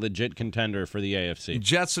becoming a legit contender for the AFC.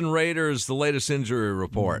 Jets and Raiders. The latest injury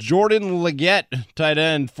report. Jordan Leggett, tight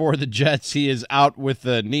end for the Jets. He is out with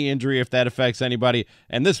a knee injury. If that affects anybody,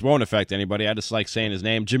 and this won't affect anybody, I just like saying his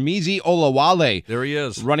name. Jamezi Olawale. There he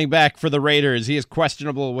is, running back for the Raiders. He is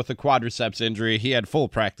questionable with a quadriceps injury. He had full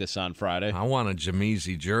practice on Friday. I want a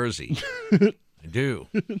Jamezi jersey. I do.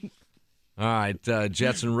 All right,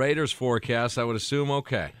 Jets and Raiders forecast, I would assume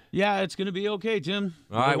okay. Yeah, it's going to be okay, Tim.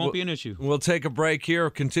 All right, it won't be an issue. We'll take a break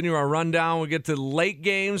here, continue our rundown. We'll get to the late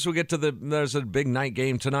games. We'll get to there's a big night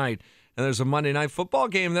game tonight and there's a Monday Night Football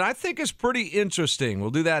game that I think is pretty interesting. We'll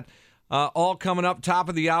do that all coming up. Top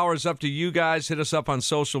of the hour is up to you guys. Hit us up on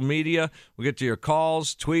social media. We'll get to your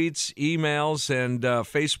calls, tweets, emails, and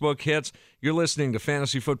Facebook hits. You're listening to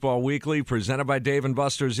Fantasy Football Weekly, presented by Dave &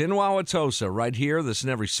 Buster's in Wauwatosa, right here, this and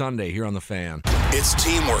every Sunday here on The Fan. It's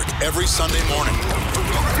teamwork every Sunday morning.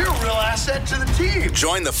 You're a real asset to the team.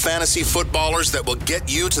 Join the fantasy footballers that will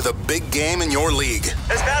get you to the big game in your league.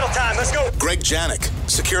 It's battle time. Let's go. Greg Janik,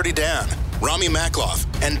 Security Dan, Ramie Makhlouf,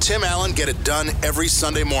 and Tim Allen get it done every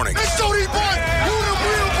Sunday morning. Let's go, these boys. You the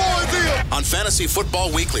real boys here. On Fantasy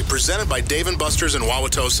Football Weekly, presented by Dave & Buster's in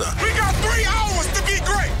Wauwatosa. We got 3 hours to be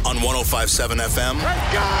great. On 105.7 FM,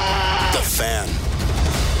 Let's go. The Fan.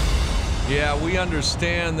 Yeah, we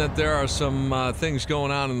understand that there are some things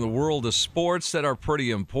going on in the world of sports that are pretty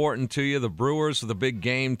important to you. The Brewers with a big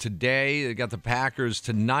game today. They got the Packers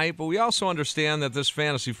tonight. But we also understand that this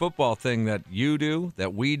fantasy football thing that you do,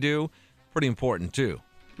 that we do, pretty important too.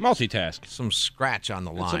 Multitask. Some scratch on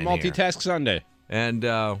the line. It's a multitask Sunday. And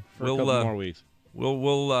for a couple more weeks.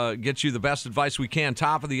 We'll get you the best advice we can.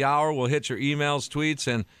 Top of the hour, we'll hit your emails, tweets,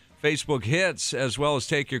 and Facebook hits, as well as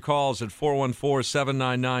take your calls at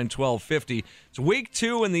 414-799-1250. It's week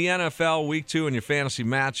 2 in the NFL, week 2 in your fantasy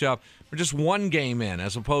matchup. We're just one game in,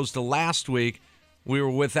 as opposed to last week. We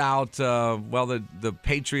were without, the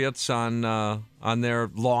Patriots on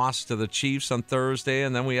their loss to the Chiefs on Thursday,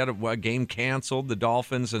 and then we had a game canceled, the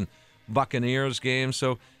Dolphins and Buccaneers game.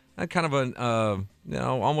 So kind of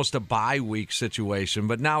almost a bye week situation.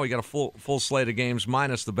 But now we got a full slate of games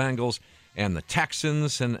minus the Bengals and the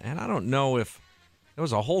Texans, and I don't know if there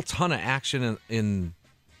was a whole ton of action in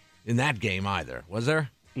that game either. Was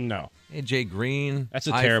there? No. AJ Green. That's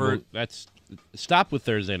a Eifert, terrible. Stop with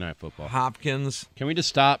Thursday Night Football. Hopkins. Can we just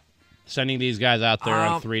stop sending these guys out there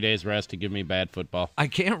on 3 days rest to give me bad football? I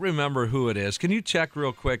can't remember who it is. Can you check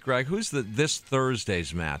real quick, Greg? Who's this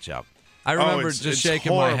Thursday's matchup? I remember just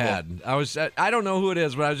shaking my head. I don't know who it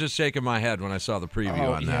is, but I was just shaking my head when I saw the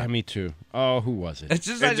preview on that. Yeah, me too. Oh, who was it?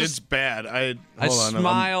 It's bad. I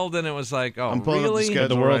smiled and it was like, oh, I'm pulling really? up the schedule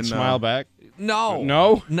Did the world right smile now. back? No.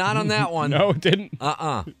 No? Not on that one. No, it didn't.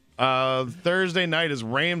 Thursday night is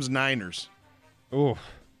Rams-Niners. Oh.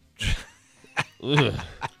 We're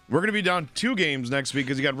going to be down 2 games next week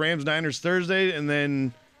because you got Rams-Niners Thursday, and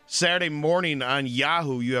then Saturday morning on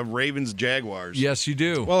Yahoo, you have Ravens-Jaguars. Yes, you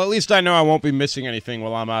do. Well, at least I know I won't be missing anything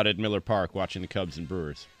while I'm out at Miller Park watching the Cubs and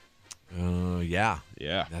Brewers. Yeah.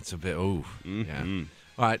 Yeah. That's a bit, yeah.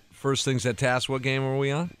 All right, first things at task, what game are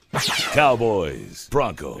we on? Cowboys,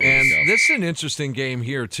 Broncos. And this is an interesting game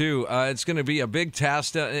here, too. It's going to be a big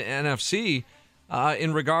test NFC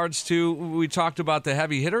in regards to, we talked about the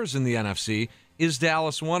heavy hitters in the NFC. Is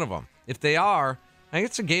Dallas one of them? If they are, I think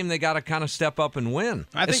it's a game they got to kind of step up and win.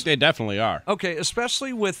 I think they definitely are. Okay,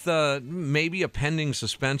 especially with maybe a pending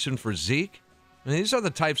suspension for Zeke. I mean, these are the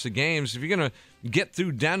types of games. If you're going to get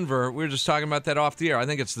through Denver, we were just talking about that off the air. I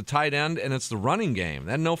think it's the tight end and it's the running game.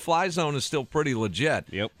 That no-fly zone is still pretty legit.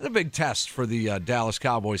 Yep. It's a big test for the Dallas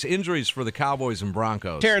Cowboys. Injuries for the Cowboys and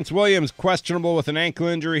Broncos. Terrence Williams, questionable with an ankle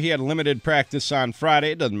injury. He had limited practice on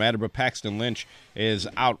Friday. It doesn't matter, but Paxton Lynch is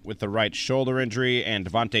out with the right shoulder injury. And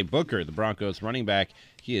Devontae Booker, the Broncos running back,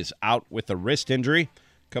 he is out with a wrist injury.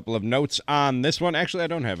 Couple of notes on this one. Actually, I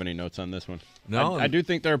don't have any notes on this one. No? I do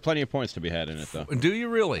think there are plenty of points to be had in it, though. Do you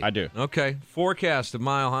really? I do. Okay. Forecast of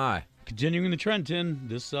Mile High. Continuing the trend, Tim,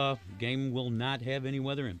 this game will not have any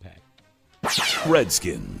weather impact.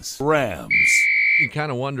 Redskins, Rams. You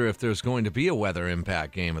kind of wonder if there's going to be a weather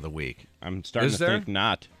impact game of the week. I'm starting to think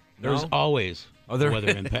not. There's always a weather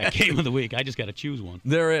impact game of the week. I just got to choose one.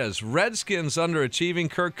 There is. Redskins underachieving.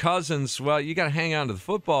 Kirk Cousins, well, you got to hang on to the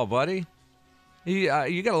football, buddy. You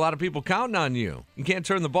got a lot of people counting on you. You can't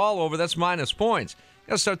turn the ball over. That's minus points. You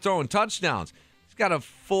got to start throwing touchdowns. He's got a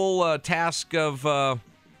full task of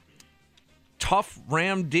tough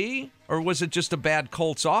Ram D, or was it just a bad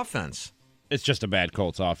Colts offense? It's just a bad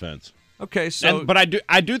Colts offense. Okay, so but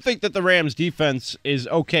I do think that the Rams defense is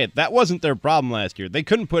okay. That wasn't their problem last year. They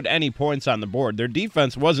couldn't put any points on the board. Their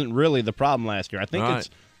defense wasn't really the problem last year. I think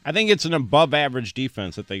it's an above average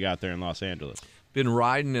defense that they got there in Los Angeles. Been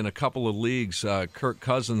riding in a couple of leagues. Kirk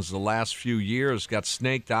Cousins the last few years got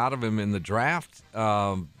snaked out of him in the draft,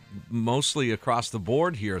 mostly across the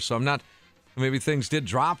board here. So I'm not. Maybe things did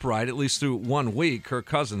drop right, at least through 1 week. Kirk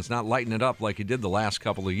Cousins not lighting it up like he did the last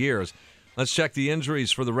couple of years. Let's check the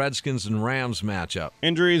injuries for the Redskins and Rams matchup.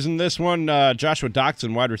 Injuries in this one, Joshua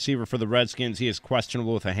Doxson, wide receiver for the Redskins. He is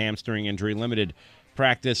questionable with a hamstring injury, limited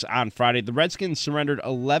practice on Friday. The Redskins surrendered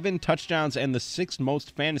 11 touchdowns and the 6th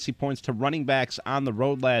most fantasy points to running backs on the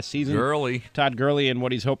road last season. Todd Gurley, and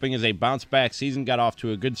what he's hoping is a bounce-back season, got off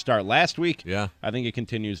to a good start last week. Yeah. I think it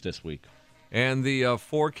continues this week. And the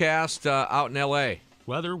forecast out in L.A.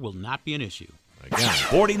 Weather will not be an issue. Again.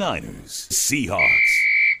 49ers, Seahawks.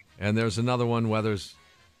 And there's another one. Weather's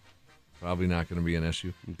probably not going to be an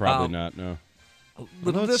issue. Probably not, no.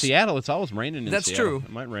 Although it's Seattle, it's always raining in That's Seattle. True.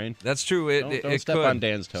 It might rain. That's true. Don't step on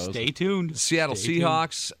Dan's toes. Stay tuned. Seattle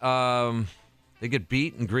Seahawks, they get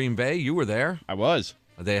beat in Green Bay. You were there. I was.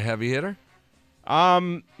 Are they a heavy hitter?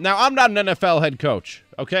 Now, I'm not an NFL head coach,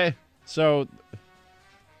 okay? So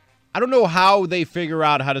I don't know how they figure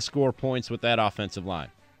out how to score points with that offensive line.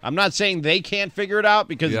 I'm not saying they can't figure it out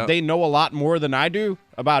because they know a lot more than I do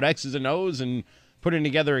about X's and O's and putting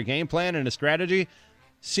together a game plan and a strategy.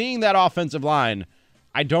 Seeing that offensive line,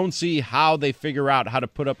 I don't see how they figure out how to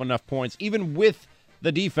put up enough points, even with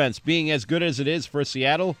the defense being as good as it is for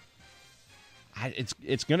Seattle.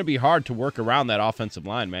 It's going to be hard to work around that offensive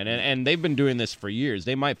line, man. And they've been doing this for years.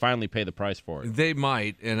 They might finally pay the price for it. They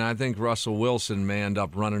might, and I think Russell Wilson may end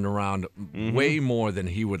up running around way more than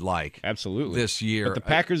he would like. Absolutely. This year. But the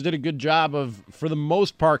Packers did a good job of, for the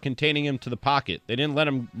most part, containing him to the pocket. They didn't let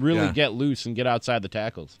him really get loose and get outside the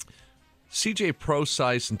tackles. C.J.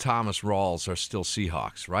 Prosise and Thomas Rawls are still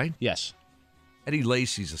Seahawks, right? Yes. Eddie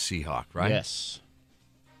Lacy's a Seahawk, right? Yes.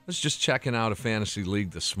 I was just checking out a fantasy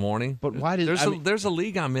league this morning. But why did there's a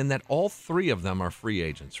league I'm in that all 3 of them are free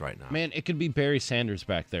agents right now. Man, it could be Barry Sanders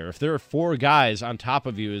back there. If there are 4 guys on top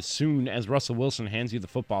of you as soon as Russell Wilson hands you the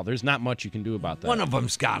football, there's not much you can do about that. One of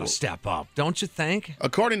them's got to step up, don't you think?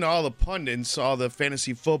 According to all the pundits, all the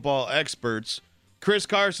fantasy football experts, Chris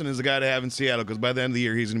Carson is the guy to have in Seattle because by the end of the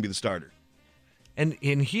year, he's going to be the starter. And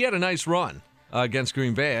he had a nice run against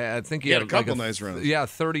Green Bay. I think he had a couple nice runs. Yeah,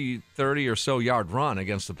 30 or so yard run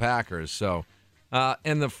against the Packers. So,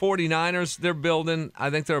 and the 49ers, they're building.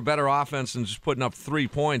 I think they're a better offense than just putting up 3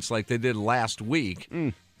 points like they did last week.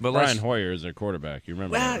 But Brian Hoyer is their quarterback. You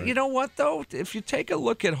remember that, right? You know what, though? If you take a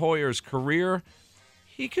look at Hoyer's career,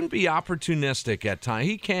 he can be opportunistic at times.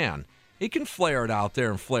 He can. He can flare it out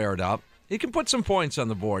there and flare it up. He can put some points on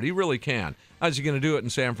the board. He really can. How's he going to do it in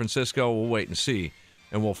San Francisco? We'll wait and see,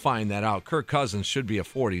 and we'll find that out. Kirk Cousins should be a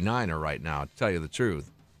 49er right now, to tell you the truth.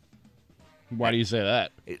 Why do you say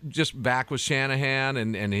that? Just back with Shanahan,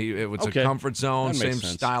 and it was a comfort zone, same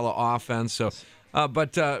style of offense. So,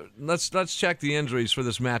 but let's check the injuries for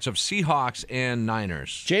this matchup: Seahawks and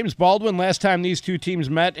Niners. James Baldwin, last time these two teams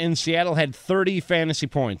met in Seattle, had 30 fantasy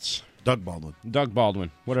points. Doug Baldwin.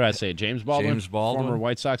 What did I say? James Baldwin? James Baldwin. Former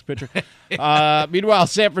White Sox pitcher. Meanwhile,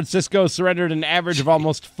 San Francisco surrendered an average of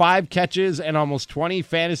almost 5 catches and almost 20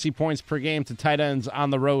 fantasy points per game to tight ends on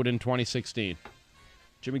the road in 2016.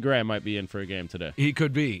 Jimmy Graham might be in for a game today. He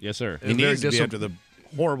could be. Yes, sir. He needs to be after the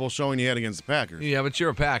horrible showing he had against the Packers. Yeah, but you're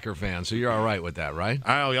a Packer fan, so you're all right with that, right?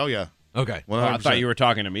 Oh yeah. Okay. Well, I thought you were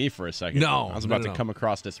talking to me for a second. No. I was about to come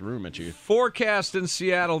across this room at you. Forecast in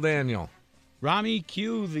Seattle, Daniel. Ramie,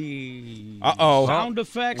 cue the Uh-oh. sound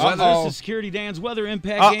effects. Uh-oh. This is Security Dan's weather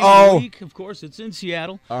impact game of the week. Of course, it's in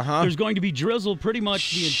Seattle. There's going to be drizzle pretty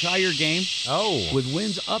much the entire game. With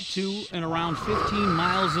winds up to and around 15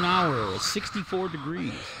 miles an hour, 64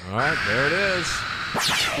 degrees. All right, there it is.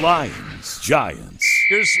 Lions, Giants.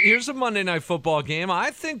 Here's a Monday Night Football game.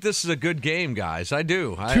 I think this is a good game, guys. I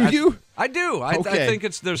do. Do you? I do. I think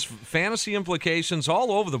there's fantasy implications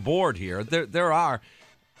all over the board here. There are.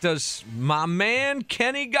 Does my man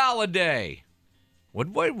Kenny Golladay?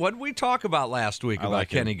 What did we talk about last week about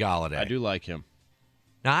Kenny Golladay? I do like him.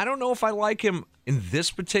 Now I don't know if I like him in this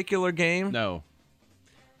particular game. No.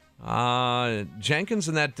 Jenkins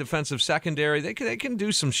in that defensive secondary, they can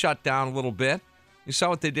do some shutdown a little bit. You saw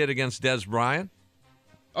what they did against Dez Bryant.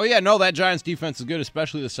 Oh yeah, no, that Giants defense is good,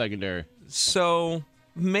 especially the secondary. So.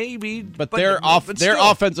 Maybe, but their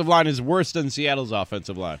offensive line is worse than Seattle's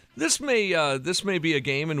offensive line. This may be a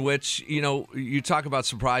game in which you talk about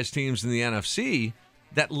surprise teams in the NFC.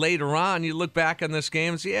 That later on you look back on this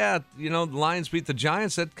game and say, the Lions beat the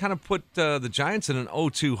Giants. That kind of put the Giants in an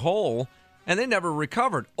 0-2 hole, and they never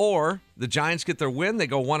recovered. Or the Giants get their win, they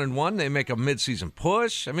go 1-1, they make a midseason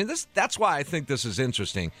push. I mean, that's why I think this is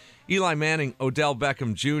interesting. Eli Manning, Odell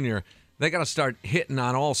Beckham Jr. They got to start hitting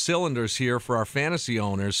on all cylinders here for our fantasy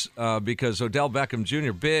owners because Odell Beckham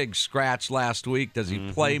Jr., big scratch last week. Does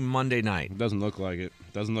he play Monday night? It doesn't look like it.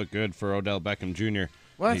 Doesn't look good for Odell Beckham Jr.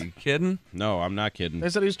 What? Are you kidding? No, I'm not kidding. They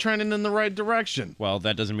said he was trending in the right direction. Well,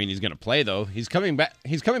 that doesn't mean he's going to play, though. He's coming back.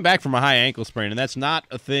 He's coming back from a high ankle sprain, and that's not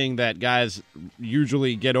a thing that guys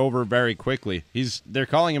usually get over very quickly. They're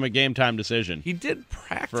calling him a game time decision. He did for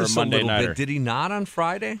practice a Monday little nighter. bit. Did he not on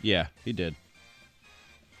Friday? Yeah, he did.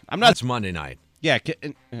 That's Monday night. Yeah,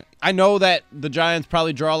 I know that the Giants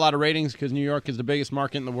probably draw a lot of ratings because New York is the biggest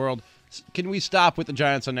market in the world. Can we stop with the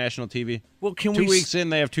Giants on national TV? Well, can 2 weeks in,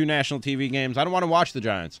 they have 2 national TV games. I don't want to watch the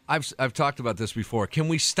Giants. I've talked about this before. Can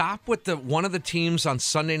we stop with one of the teams on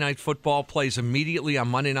Sunday Night Football plays immediately on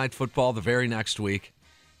Monday Night Football the very next week?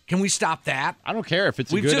 Can we stop that? I don't care if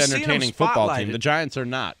it's We've a good, just seen entertaining them football spotlighted. team. The Giants are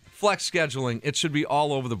not. Flex scheduling, it should be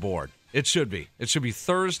all over the board. It should be. It should be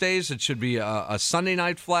Thursdays. It should be a Sunday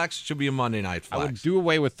night flex. It should be a Monday night flex. I would do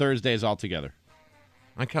away with Thursdays altogether.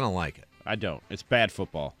 I kind of like it. I don't. It's bad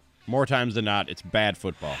football. More times than not, it's bad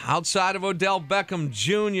football. Outside of Odell Beckham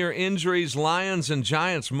Jr. injuries, Lions and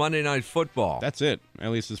Giants Monday Night Football. That's it,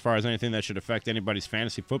 at least as far as anything that should affect anybody's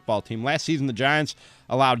fantasy football team. Last season, the Giants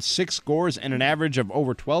allowed 6 scores and an average of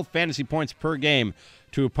over 12 fantasy points per game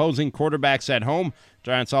to opposing quarterbacks at home.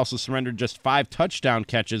 Giants also surrendered just 5 touchdown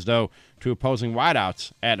catches, though, to opposing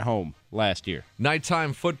wideouts at home last year.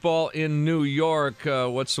 Nighttime football in New York.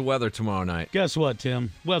 What's the weather tomorrow night? Guess what,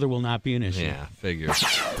 Tim? Weather will not be an issue. Yeah, figures.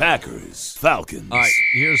 Packers, Falcons. All right,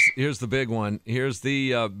 here's the big one. Here's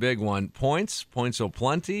the big one. Points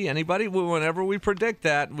aplenty. Anybody? Whenever we predict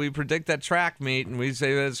that track meet, and we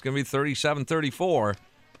say that it's going to be 37-34.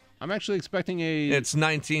 I'm actually expecting It's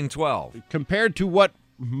 19-12. Compared to what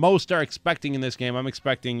most are expecting in this game, I'm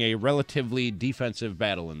expecting a relatively defensive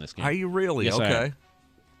battle in this game. Are you really? Yes, okay.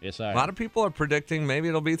 Yes, I am. A lot of people are predicting maybe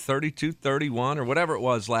it'll be 32-31 or whatever it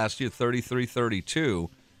was last year, 33-32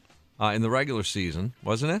 in the regular season,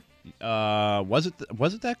 wasn't it? Was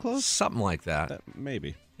it that close? Something like that.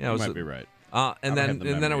 Maybe. Yeah, you might be right. And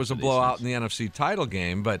then it was a blowout in the NFC title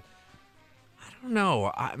game, but I don't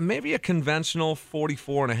know. Maybe a conventional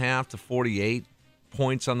 44.5 to 48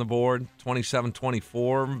 points on the board,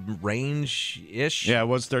 27-24 range-ish. Yeah, it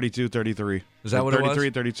was 32-33. Is that what it was?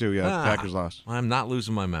 33-32, yeah. Packers lost. I'm not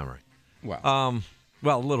losing my memory. Wow.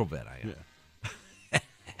 Well, a little bit, I am. Yeah.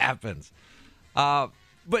 Happens.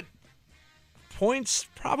 But points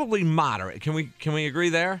probably moderate. Can we agree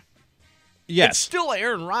there? Yes. It's still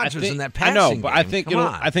Aaron Rodgers in that I passing know, but game.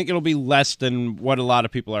 I think it'll be less than what a lot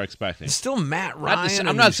of people are expecting. It's still Matt Ryan.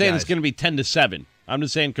 I'm not saying it's going to be 10-7. I'm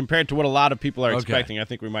just saying compared to what a lot of people are expecting, I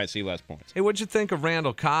think we might see less points. Hey, what'd you think of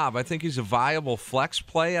Randall Cobb? I think he's a viable flex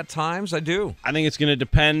play at times. I do. I think it's going to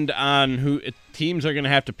depend on who teams are going to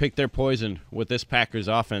have to pick their poison with this Packers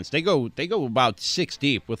offense. They go about 6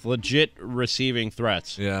 deep with legit receiving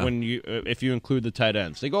threats. Yeah. If you include the tight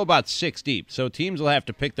ends, they go about 6 deep. So teams will have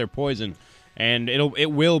to pick their poison, and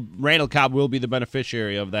Randall Cobb will be the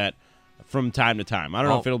beneficiary of that from time to time. I don't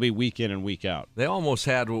know if it'll be week in and week out. They almost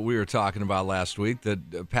had what we were talking about last week. The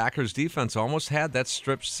Packers defense almost had that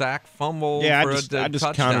strip sack fumble for a touchdown.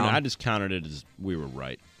 I just counted it as we were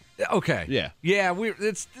right. Okay. Yeah. Yeah,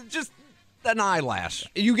 it's just an eyelash.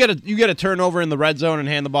 You get a turnover in the red zone and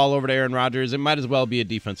hand the ball over to Aaron Rodgers. It might as well be a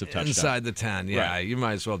defensive touchdown. Inside the 10, yeah. Right. You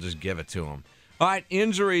might as well just give it to him. All right,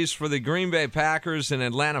 injuries for the Green Bay Packers and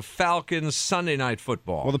Atlanta Falcons Sunday Night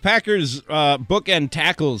Football. Well, the Packers' bookend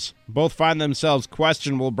tackles both find themselves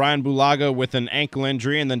questionable. Brian Bulaga with an ankle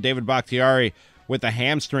injury and then David Bakhtiari with a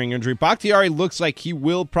hamstring injury. Bakhtiari looks like he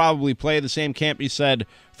will probably play. The same can't be said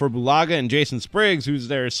for Bulaga, and Jason Spriggs, who's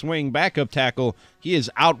their swing backup tackle. He is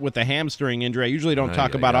out with a hamstring injury. I usually don't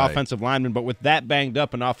talk about offensive linemen, but with that banged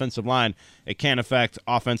up an offensive line, it can affect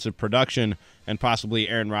offensive production and possibly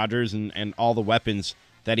Aaron Rodgers and all the weapons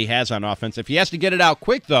that he has on offense. If he has to get it out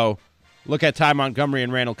quick, though, look at Ty Montgomery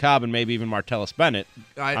and Randall Cobb and maybe even Martellus Bennett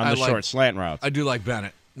on the short slant routes. I do like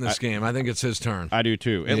Bennett in this game. I think it's his turn. I do,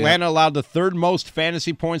 too. Yeah. Atlanta allowed the 3rd most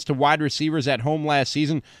fantasy points to wide receivers at home last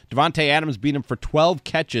season. Devontae Adams beat him for 12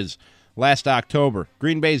 catches last October.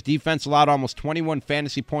 Green Bay's defense allowed almost 21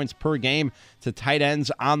 fantasy points per game to tight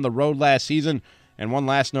ends on the road last season. And one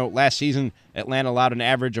last note, last season, Atlanta allowed an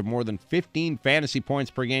average of more than 15 fantasy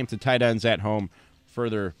points per game to tight ends at home,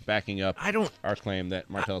 further backing up our claim that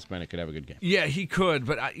Martellus Bennett could have a good game. Yeah, he could,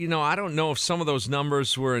 but I don't know if some of those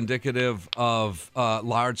numbers were indicative of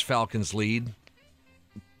large Falcons lead.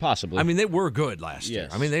 Possibly. I mean, they were good last year.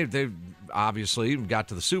 Yes. I mean, they obviously got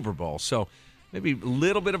to the Super Bowl, so maybe a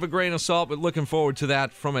little bit of a grain of salt, but looking forward to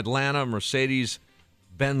that from Atlanta,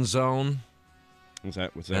 Mercedes-Benz Zone. What's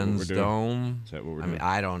that Benz what we're doing? Dome. Is that what we're I doing? mean,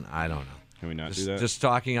 I don't know. Can we not do that? Just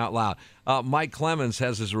talking out loud. Mike Clemens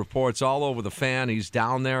has his reports all over the Fan. He's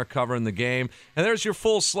down there covering the game. And there's your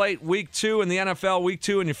full slate, Week 2 in the NFL, Week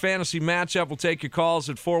 2 in your fantasy matchup. We'll take your calls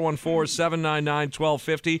at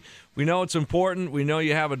 414-799-1250. We know it's important. We know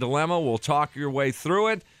you have a dilemma. We'll talk your way through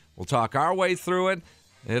it. We'll talk our way through it.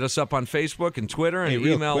 Hit us up on Facebook and Twitter and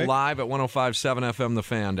email quick. live at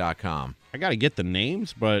 1057fmthefan.com. I got to get the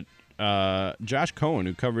names, but Josh Cohen,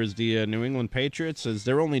 who covers the New England Patriots, says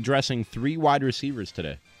they're only dressing 3 wide receivers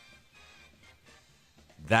today.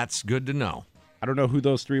 That's good to know. I don't know who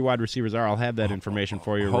those 3 wide receivers are. I'll have that information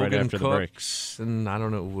for you right after the break. And I don't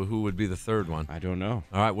know who would be the third one. I don't know.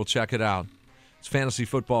 All right, we'll check it out. It's Fantasy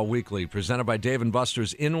Football Weekly, presented by Dave &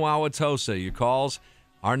 Buster's in Wauwatosa. Your calls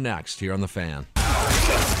are next here on The Fan.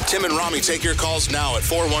 Tim and Ramie take your calls now at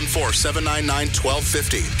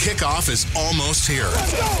 414-799-1250. Kickoff is almost here.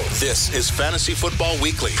 This is Fantasy Football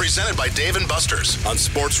Weekly, presented by Dave & Buster's on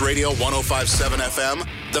Sports Radio 105.7 FM,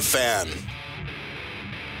 The Fan.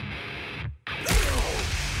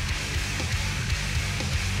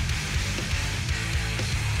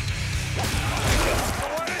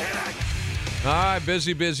 All right,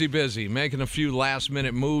 busy. Making a few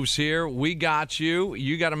last-minute moves here. We got you.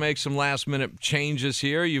 You got to make some last-minute changes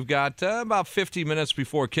here. You've got about 50 minutes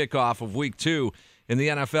before kickoff of Week 2 in the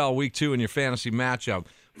NFL, Week 2 in your fantasy matchup.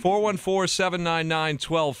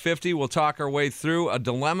 414-799-1250. We'll talk our way through a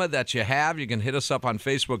dilemma that you have. You can hit us up on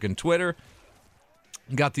Facebook and Twitter.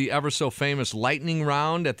 Got the ever-so-famous lightning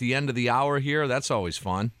round at the end of the hour here. That's always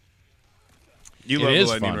fun. You love the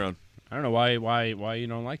lightning round. I don't know why you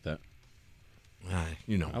don't like that. I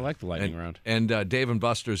like the lightning round. And Dave &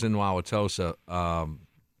 Buster's in Wauwatosa,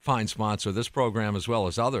 fine sponsor of this program as well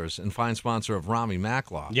as others, and fine sponsor of Ramie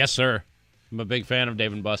Makhlouf. Yes, sir. I'm a big fan of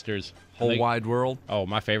Dave & Buster's. Whole wide world? Oh,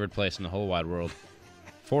 my favorite place in the whole wide world.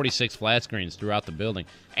 46 flat screens throughout the building.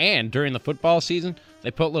 And during the football season, they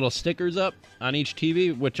put little stickers up on each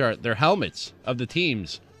TV, which are their helmets of the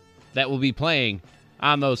teams that will be playing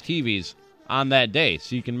on those TVs on that day.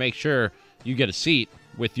 So you can make sure you get a seat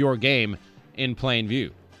with your game in plain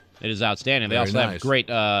view. It is outstanding. They also have great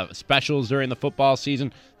specials during the football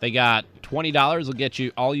season. They got $20 will get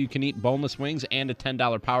you all-you-can-eat boneless wings and a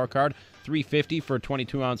 $10 power card. $3.50 for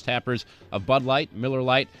 22-ounce tappers of Bud Light, Miller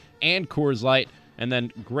Lite, and Coors Light. And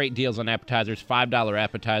then great deals on appetizers, $5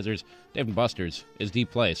 appetizers. Dave & Buster's is the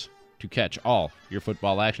place to catch all your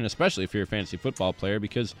football action, especially if you're a fantasy football player,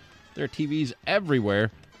 because there are TVs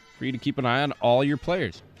everywhere for you to keep an eye on all your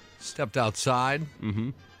players. Stepped outside. Mm-hmm.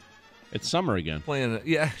 It's summer again.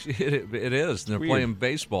 It is. And they're playing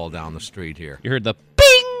baseball down the street here. You heard the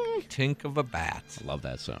bing! Tink of a bat. I love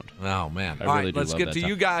that sound. Oh, man. I All really right, do let's love get that to sound.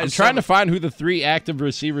 you guys. I'm trying to find who the 3 active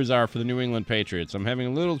receivers are for the New England Patriots. I'm having a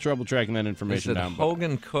little trouble tracking that information down. Is it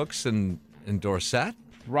Hogan, Cooks, and Dorsett?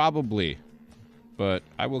 Probably. But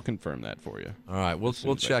I will confirm that for you. All right, we'll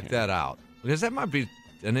check that out. Because that might be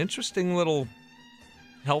an interesting little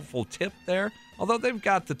helpful tip there. Although they've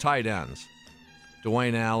got the tight ends.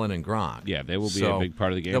 Dwayne Allen and Gronk. Yeah, they will be a big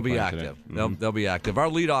part of the game. They'll be active. They'll be active. Our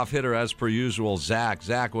leadoff hitter, as per usual, Zach.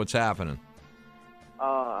 Zach, what's happening?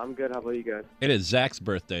 I'm good. How about you guys? It is Zach's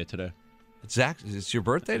birthday today. Zach, it's your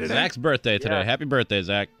birthday today? Zach's birthday today. Yeah. Happy birthday,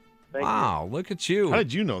 Zach. Thank Wow, look at you. How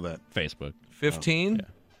did you know that? Facebook. 15? Yeah.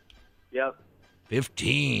 you. Yep.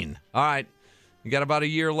 15. All right. You got about a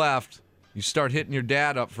year left. You start hitting your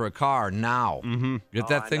dad up for a car now. Mm-hmm. Get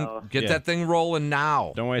that thing. know. Get that thing rolling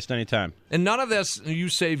now. Don't waste any time. And none of this. You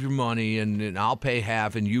save your money, and I'll pay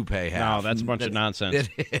half, and you pay half. No, that's a bunch of nonsense.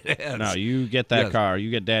 It is. No, you get that car. You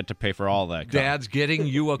get Dad to pay for all that car. Dad's getting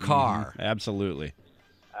you a car. Absolutely.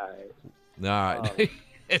 All right. All right.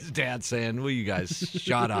 It's Dad saying, "Will you guys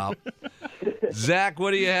shut up?" Zach,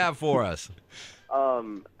 what do you have for us?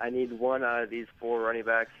 I need one out of these 4 running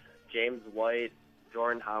backs: James White,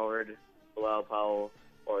 Jordan Howard, Bilal Powell,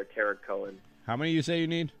 or Tarek Cohen. How many you say you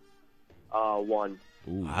need? 1.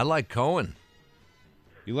 Ooh. I like Cohen.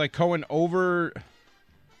 You like Cohen over?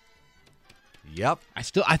 Yep.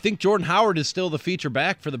 I think Jordan Howard is still the feature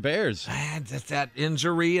back for the Bears. That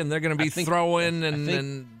injury, and they're going to be throwing.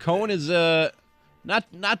 And Cohen is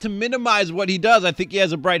not to minimize what he does. I think he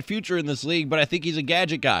has a bright future in this league, but I think he's a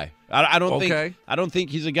gadget guy. I don't think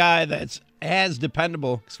he's a guy that's as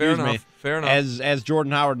dependable. Fair enough. As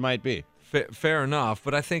Jordan Howard might be. Fair enough.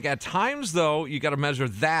 But I think at times, though, you got to measure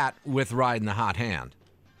that with riding the hot hand.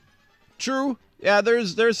 True. Yeah,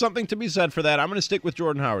 there's something to be said for that. I'm going to stick with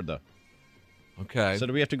Jordan Howard, though. Okay. So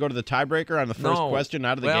do we have to go to the tiebreaker on the first question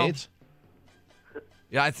out of the gates?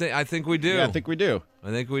 Yeah, I think we do. Yeah, I think we do.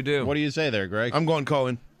 What do you say there, Greg? I'm going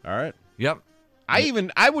Cohen. All right. Yep.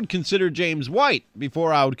 I would consider James White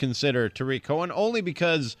before I would consider Tariq Cohen, only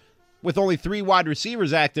because with only 3 wide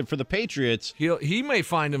receivers active for the Patriots, he may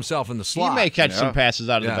find himself in the slot. He may catch some passes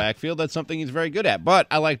out of the backfield. That's something he's very good at. But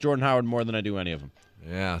I like Jordan Howard more than I do any of them.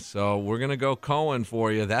 Yeah, so we're going to go Cohen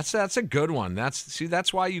for you. That's a good one.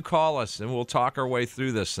 That's why you call us, and we'll talk our way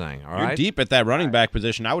through this thing, all right? You're deep at that running back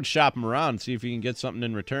position. I would shop him around and see if you can get something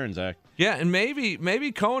in return, Zach. Yeah, and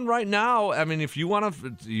maybe Cohen right now, I mean, if you want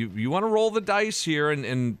to you want to roll the dice here,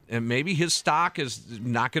 and maybe his stock is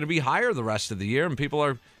not going to be higher the rest of the year, and people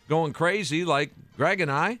are going crazy like Greg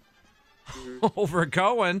and I over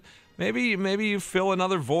Cohen, maybe you fill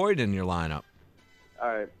another void in your lineup.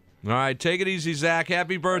 All right, take it easy, Zach.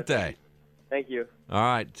 Happy birthday. Thank you. All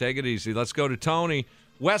right, take it easy. Let's go to Tony.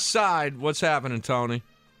 West Side, what's happening, Tony?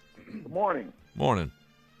 Good morning. Morning.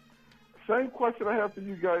 Same question I had for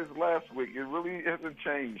you guys last week. It really hasn't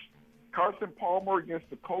changed. Carson Palmer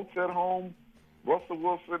against the Colts at home. Russell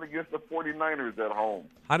Wilson against the 49ers at home.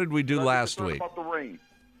 How did we do last week? About the rain.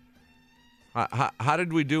 How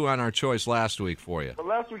did we do on our choice last week for you? But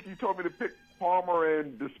last week you told me to pick Palmer,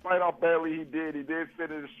 and despite how badly he did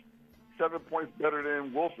finish 7 points better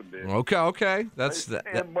than Wilson did. Okay. That's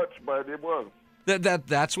much, but it was.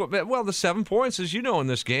 That's what. Well, the 7 points, as you know, in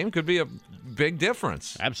this game could be a big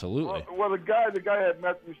difference. Absolutely. Well, the guy had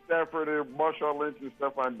Matthew Stafford and Marshawn Lynch and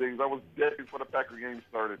Stephon Diggs. I was dead before the Packer game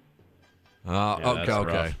started. Okay.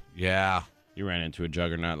 Rough. Yeah. You ran into a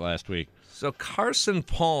juggernaut last week. So Carson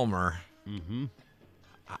Palmer. Mm-hmm.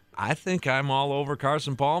 I think I'm all over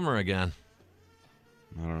Carson Palmer again.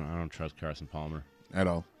 I don't trust Carson Palmer at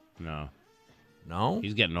all. No?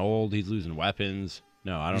 He's getting old. He's losing weapons.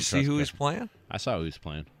 No, I don't trust see who he's playing? I saw who he's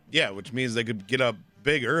playing. Yeah, which means they could get up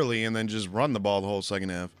big early and then just run the ball the whole second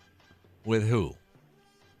half. With who?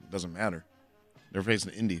 Doesn't matter. They're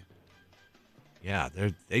facing Indy. Yeah,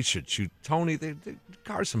 they should shoot. Tony,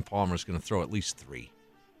 Carson Palmer's going to throw at least 3.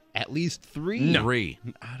 At least 3? No. 3.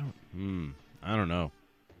 I don't know.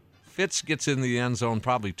 Fitz gets in the end zone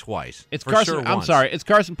probably twice. It's Carson. Sure I'm sorry. It's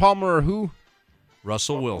Carson Palmer or who?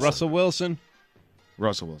 Russell Wilson.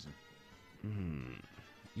 Russell Wilson.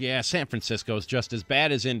 Yeah, San Francisco's just as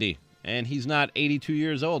bad as Indy, and he's not 82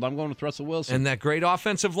 years old. I'm going with Russell Wilson. And that great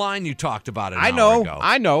offensive line you talked about I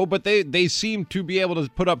know, but they seem to be able to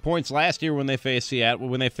put up points last year when they faced Seattle,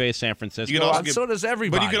 when they faced San Francisco. So does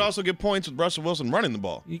everybody. But you could also get points with Russell Wilson running the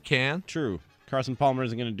ball. You can. True. Carson Palmer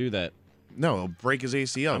isn't going to do that. No, he'll break his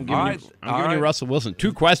ACL. I'm giving you Russell Wilson.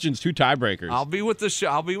 2 questions, 2 tiebreakers. I'll be with the show.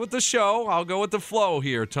 I'll go with the flow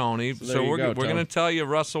here, Tony. So we're going to tell you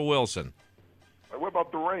Russell Wilson. What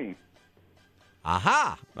about the rain?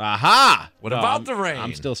 Aha! What about the rain?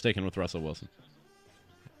 I'm still sticking with Russell Wilson.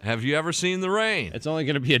 Have you ever seen the rain? It's only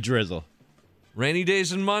going to be a drizzle. Rainy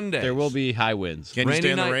days and Mondays. There will be high winds. Can you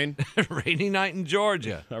stand the rain? Rainy night in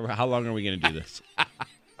Georgia. How long are we going to do this?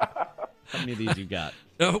 How many of these you got?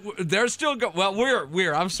 They're still well,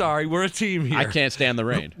 we're I'm sorry, we're a team here. I can't stand the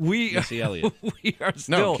rain. Missy Elliott. We are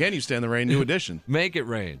still. No, can you stand the rain? New edition. Make it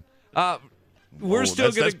rain. We're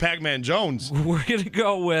still that's Pac-Man Jones. We're gonna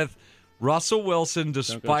go with Russell Wilson,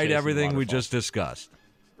 despite everything we just discussed.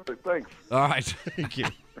 Thanks. All right. Thank you.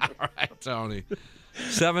 All right, Tony.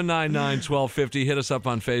 799-1250. Hit us up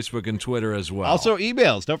on Facebook and Twitter as well. Also,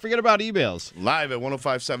 emails. Don't forget about emails. Live at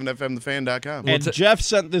 1057fmthefan.com. And Jeff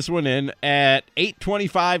sent this one in at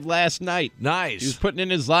 8:25 last night. Nice. He was putting in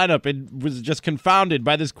his lineup and was just confounded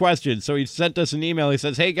by this question. So he sent us an email. He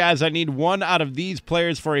says, "Hey, guys, I need one out of these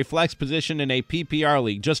players for a flex position in a PPR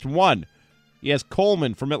league. Just one." He has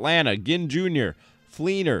Coleman from Atlanta, Ginn Jr.,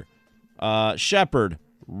 Fleener, Shepard,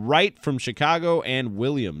 Wright from Chicago, and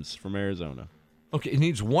Williams from Arizona. Okay, he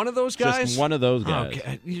needs one of those guys? Just one of those guys.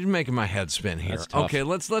 Okay, you're making my head spin here. That's tough. Okay,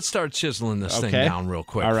 let's start chiseling this thing down real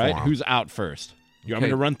quick. All right, for him. who's out first? You want me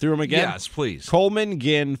to run through them again? Yes, please. Coleman,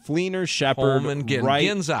 Ginn, Fleener, Shepard, Ginn. Wright,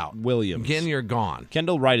 Ginn's out. Williams. Ginn, you're gone.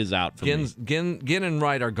 Kendall Wright is out for me. Ginn and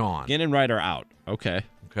Wright are gone. Ginn and Wright are out. Okay.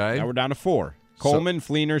 Okay. Now we're down to 4. Coleman,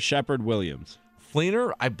 Fleener, Shepard, Williams.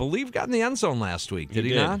 Fleener, I believe, got in the end zone last week. Did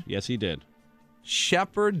he not? Yes, he did.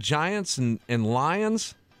 Shepard, Giants, and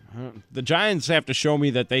Lions? The Giants have to show me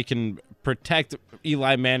that they can protect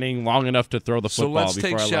Eli Manning long enough to throw the football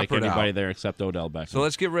before I like anybody there except Odell Beckham. So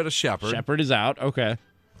let's get rid of Shepard. Shepard is out. Okay.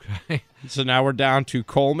 So now we're down to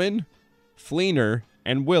Coleman, Fleener,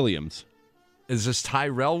 and Williams. Is this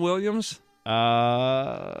Tyrell Williams?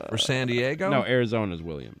 For San Diego? No, Arizona's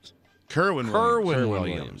Williams. Kerwin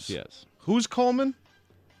Williams. Yes. Who's Coleman?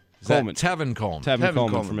 Coleman. Tevin Coleman. Tevin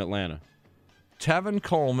Coleman from Atlanta. Tevin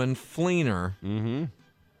Coleman, Fleener,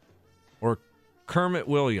 or Kermit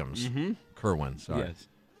Williams. Kerwin, sorry. Yes.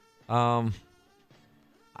 I'm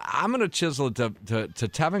going to chisel it to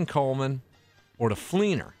Tevin Coleman or to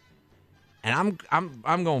Fleener. And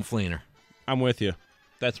I'm going Fleener. I'm with you.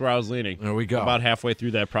 That's where I was leaning. There we go. About halfway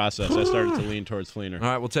through that process, I started to lean towards Fleener. All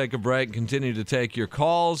right, we'll take a break and continue to take your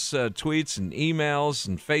calls, tweets, and emails,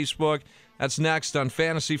 and Facebook. That's next on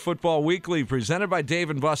Fantasy Football Weekly, presented by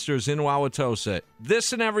Dave & Buster's in Wauwatosa.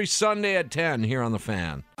 This and every Sunday at 10 here on The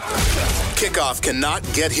Fan. Kickoff cannot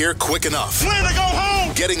get here quick enough. Plan to go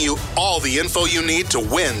home. Getting you all the info you need to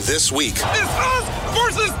win this week. It's us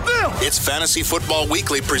versus them. It's Fantasy Football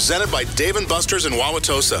Weekly, presented by Dave & Buster's in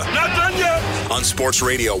Wauwatosa. Not done yet. On Sports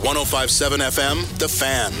Radio 105.7 FM, The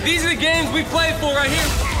Fan. These are the games we play for right here.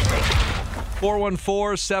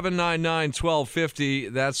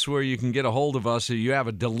 414-799-1250. That's where you can get a hold of us if you have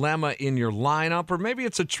a dilemma in your lineup, or maybe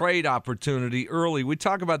it's a trade opportunity early. We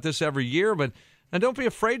talk about this every year, but don't be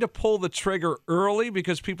afraid to pull the trigger early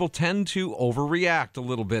because people tend to overreact a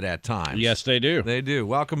little bit at times. Yes, they do. They do.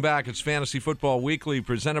 Welcome back. It's Fantasy Football Weekly,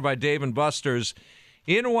 presented by Dave & Buster's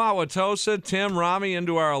in Wauwatosa. Tim, Ramie,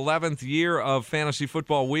 into our 11th year of Fantasy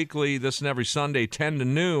Football Weekly, this and every Sunday, 10 to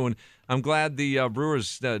noon. I'm glad the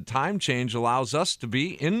Brewers' time change allows us to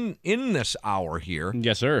be in this hour here.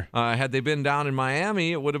 Yes, sir. Had they been down in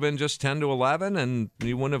Miami, it would have been just 10 to 11, and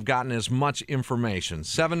you wouldn't have gotten as much information.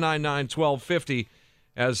 799-1250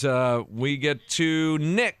 as we get to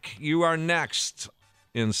Nick. You are next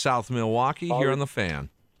in South Milwaukee here on The Fan.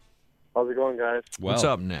 How's it going, guys? What's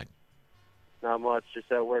up, Nick? Not much.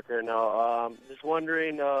 Just at work right now. Just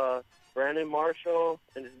wondering, Brandon Marshall,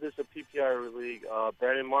 and is this a PPR league?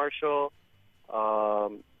 Brandon Marshall,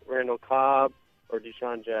 Randall Cobb, or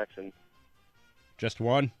Deshaun Jackson? Just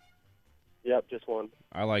one? Yep, just one.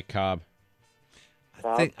 I like Cobb.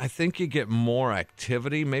 I think you get more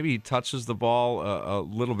activity. Maybe he touches the ball a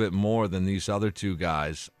little bit more than these other two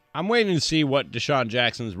guys. I'm waiting to see what Deshaun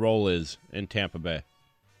Jackson's role is in Tampa Bay.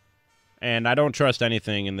 And I don't trust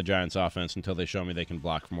anything in the Giants' offense until they show me they can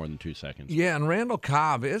block for more than 2 seconds. Yeah, and Randall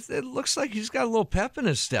Cobb, it looks like he's got a little pep in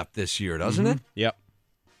his step this year, doesn't it? Yep.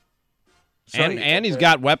 So and he's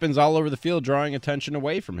got weapons all over the field drawing attention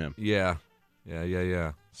away from him. Yeah.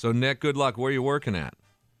 So, Nick, good luck. Where are you working at?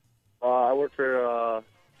 I work for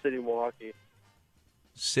City Milwaukee.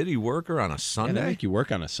 City worker on a Sunday? They make you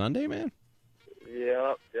work on a Sunday, man?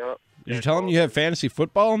 Yep. Did you tell them you have fantasy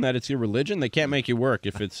football and that it's your religion? They can't make you work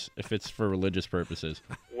if it's for religious purposes.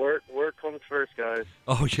 Work comes first, guys.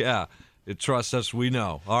 Oh yeah, trust us, we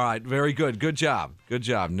know. All right, very good. Good job,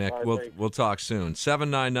 Nick. Right, we'll talk soon.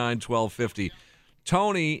 799-1250.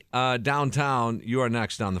 Tony, downtown. You are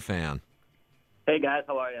next on The Fan. Hey guys,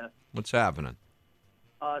 how are you? What's happening?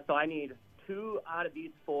 So I need 2 out of these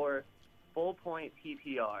 4 full-point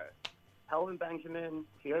PPR: Kelvin Benjamin,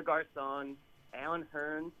 Pierre Garçon, Alan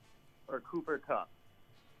Hearns, or Cooper Kupp.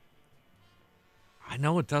 I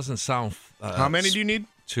know it doesn't sound... How many do you need?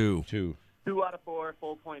 2. 2 out of 4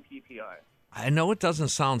 full-point PPR. I know it doesn't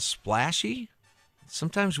sound splashy.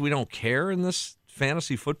 Sometimes we don't care in this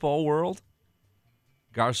fantasy football world.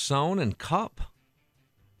 Garçon and Kupp.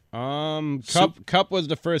 Kupp was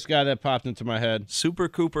the first guy that popped into my head. Super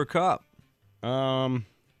Cooper Kupp. Pooper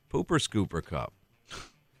Scooper Kupp.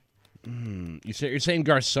 You're saying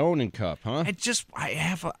Garçon and Kupp, huh?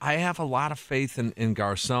 I have a lot of faith in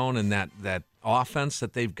Garçon and that offense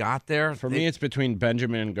that they've got there. For me, it's between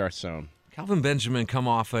Benjamin and Garçon. Calvin Benjamin come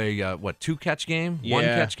off a 2-catch game, Yeah.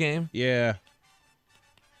 1-catch game, Yeah.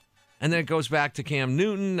 and then it goes back to Cam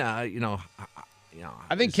Newton. I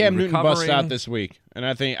think Cam Newton busts out this week, and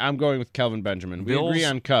I think I'm going with Kelvin Benjamin. We agree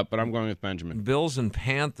on Kupp, but I'm going with Benjamin. Bills and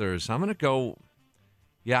Panthers. I'm going to go.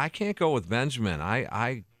 Yeah, I can't go with Benjamin.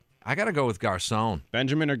 I got to go with Garçon.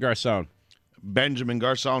 Benjamin or Garçon? Benjamin.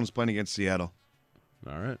 Garçon is playing against Seattle.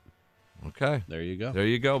 All right. Okay. There you go. There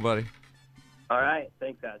you go, buddy. All right,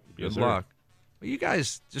 thanks, guys. Good luck. Well, you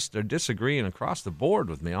guys just are disagreeing across the board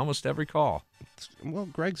with me almost every call. Well,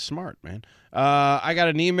 Greg's smart, man. I got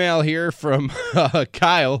an email here from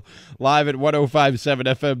Kyle, live at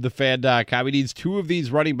 105.7FMTheFan.com. He needs 2 of these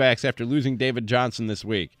running backs after losing David Johnson this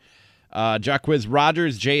week. Jacquizz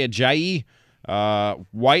Rodgers, Jay Ajayi,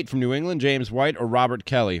 White from New England, James White, or Robert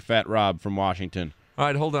Kelly, Fat Rob from Washington. All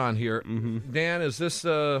right, hold on here. Dan, is this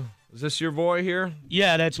your boy here?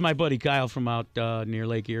 Yeah, that's my buddy Kyle from out near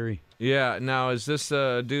Lake Erie. Yeah. Now, is this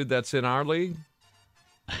a dude that's in our league?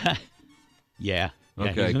 Yeah.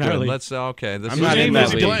 Okay, good. Let's. Okay. His name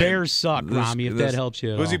is The Bears Suck, Ramie, if that helps you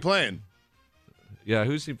at all. Who's he playing? Yeah,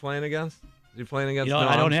 who's he playing against? Is he playing against?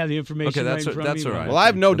 I don't have the information. Okay, that's right all right. Well, I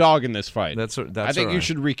have no dog in this fight. That's I think all you right.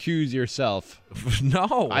 should recuse yourself.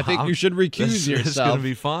 No, I think you should recuse yourself. It's going to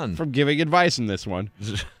be fun from giving advice in this one.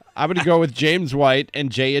 I'm going to go with James White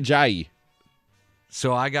and Jay Ajayi.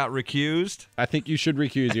 So I got recused? I think you should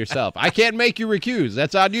recuse yourself. I can't make you recuse.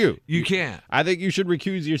 That's on you. You can't. I think you should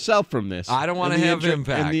recuse yourself from this. I don't want to have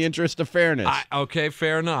impact. In the interest of fairness. Okay,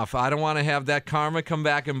 fair enough. I don't want to have that karma come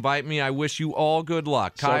back and bite me. I wish you all good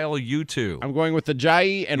luck. So, Kyle, you too. I'm going with the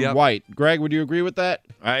Ajayi and White. Greg, would you agree with that?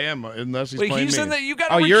 I am, unless he's playing he's me. In that. You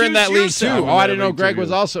got. You're in that league yourself. too. I didn't know Greg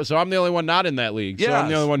was also. So I'm the only one not in that league. Yes. So I'm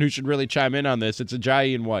the only one who should really chime in on this. It's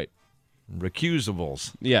Ajayi and White.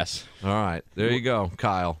 Recusables. Yes. All right. There you go,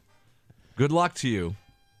 Kyle. Good luck to you.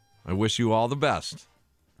 I wish you all the best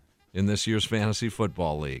in this year's Fantasy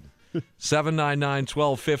Football League.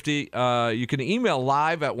 799-1250. You can email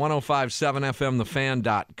live at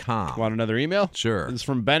 1057fmthefan.com. Want another email? Sure. This is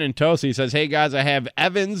from Ben and Tosi. He says, hey, guys, I have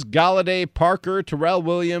Evans, Galladay, Parker, Terrell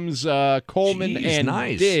Williams, Coleman,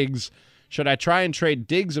 and Diggs. Should I try and trade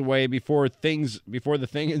Diggs away before the thing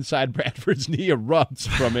inside Bradford's knee erupts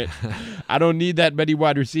from it? I don't need that many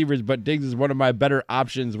wide receivers, but Diggs is one of my better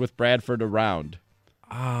options with Bradford around.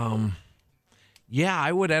 Yeah,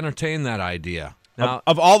 I would entertain that idea. Now,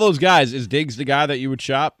 of all those guys, is Diggs the guy that you would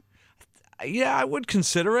shop? Yeah, I would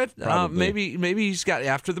consider it. Maybe he's got,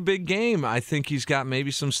 after the big game, I think he's got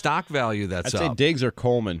maybe some stock value that's I'd say Diggs or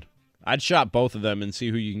Coleman. I'd shop both of them and see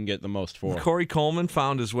who you can get the most for. Corey Coleman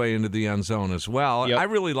found his way into the end zone as well. Yep. I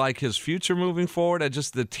really like his future moving forward.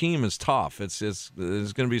 The team is tough. There's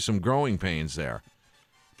going to be some growing pains there.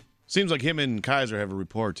 Seems like him and Kaiser have a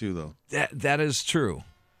rapport too, though. That is true.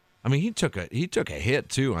 I mean, he took a hit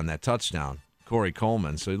too on that touchdown, Corey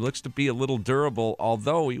Coleman. So he looks to be a little durable,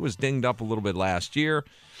 although he was dinged up a little bit last year.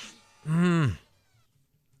 I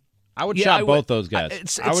would shop both those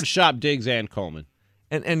guys. I would shop Diggs and Coleman.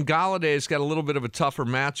 And Galladay's got a little bit of a tougher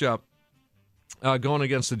matchup going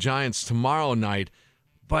against the Giants tomorrow night.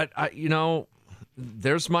 But,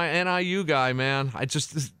 there's my NIU guy, man.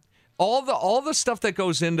 All the stuff that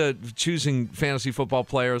goes into choosing fantasy football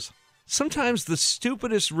players, sometimes the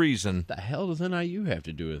stupidest reason. The hell does NIU have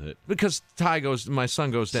to do with it? Because my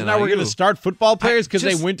son goes to NIU. Now we're going to start football players because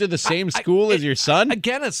they went to the same school as your son?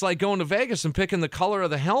 Again, it's like going to Vegas and picking the color of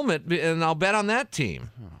the helmet, and I'll bet on that team.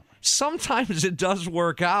 Sometimes it does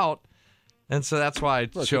work out, and so that's why I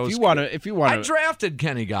chose. If you want, I drafted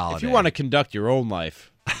Kenny Galladay. If you want to conduct your own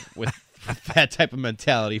life with that type of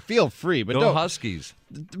mentality, feel free. But don't Huskies.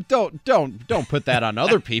 Don't put that on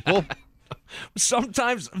other people.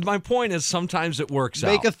 Sometimes my point is sometimes it works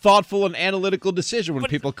out. Make a thoughtful and analytical decision when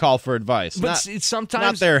people call for advice. But sometimes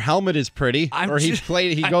not their helmet is pretty,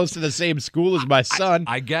 he goes to the same school as my son.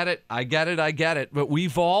 I get it. But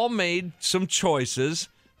we've all made some choices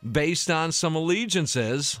based on some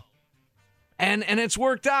allegiances, and it's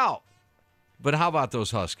worked out. But how about those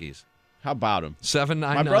Huskies? How about them?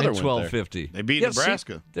 799-1250. They beat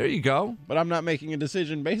Nebraska. There you go. But I'm not making a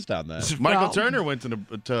decision based on that. Michael Turner went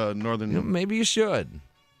to Northern. Maybe you should.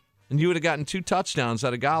 And you would have gotten 2 touchdowns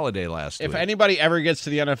out of Galladay last week. If anybody ever gets to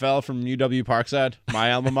the NFL from UW Parkside,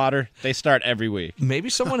 my alma mater, they start every week. Maybe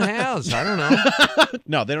someone has. I don't know.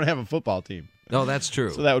 No, they don't have a football team. No, that's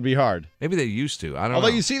true. So that would be hard. Maybe they used to. I don't know. Although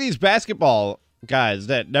you see these basketball guys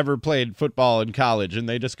that never played football in college, and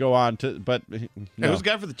they just go on to. But no. Hey, who's the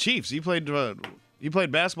guy for the Chiefs? He played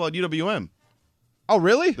basketball at UWM. Oh,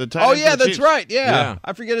 really? Oh, yeah, that's Chiefs. right. Yeah.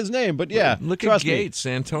 I forget his name, but yeah. Look at Gates,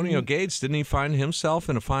 Antonio Gates. Didn't he find himself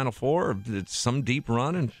in a Final Four? Some deep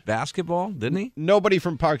run in basketball, didn't he? Nobody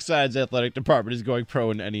from Parkside's athletic department is going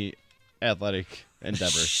pro in any athletic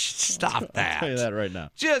endeavor. Stop that. I'll tell you that right now.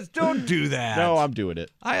 Just don't do that. No, I'm doing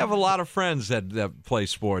it. I have a lot of friends that play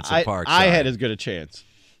sports at Parkside. I had as good a chance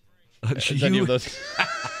as any of those.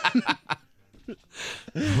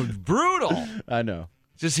 Brutal. I know.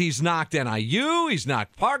 Just he's knocked NIU, he's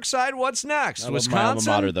knocked Parkside. What's next? Wisconsin? My alma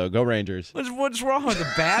mater, though. Go Rangers. What's wrong with the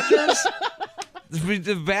Badgers?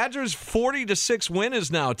 The Badgers' 40-6 win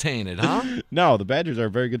is now tainted, huh? No, the Badgers are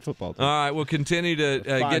a very good football team. All right, we'll continue to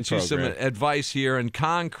get you some advice here and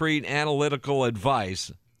concrete analytical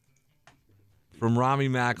advice from Ramie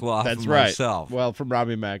Makhlouf. That's and right. Myself. Well, from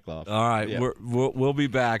Ramie Makhlouf. All right, yeah. we'll be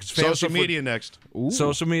back. Social media next. Ooh.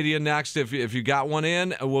 Social media next. If you got one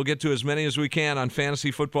in, we'll get to as many as we can on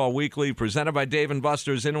Fantasy Football Weekly, presented by Dave and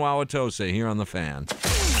Buster's in Wauwatosa here on The Fan.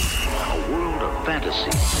 A world of fantasy.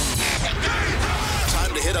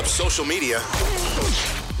 Time to hit up social media.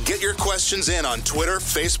 Get your questions in on Twitter,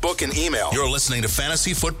 Facebook, and email. You're listening to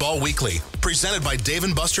Fantasy Football Weekly, presented by Dave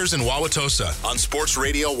 & Buster's in Wauwatosa on Sports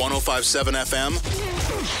Radio 105.7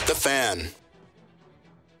 FM, The Fan.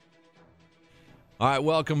 All right,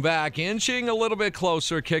 welcome back. Inching a little bit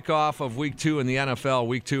closer, kickoff of Week 2 in the NFL,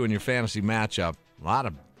 Week 2 in your fantasy matchup. A lot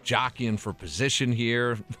of jockeying for position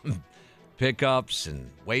here, pickups and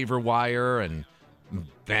waiver wire and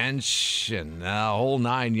bench and the whole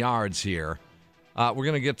 9 yards here. We're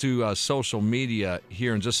going to get to social media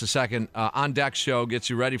here in just a second. On Deck Show gets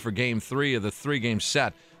you ready for Game 3 of the 3-game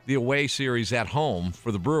set, the away series at home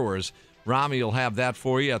for the Brewers. Ramie will have that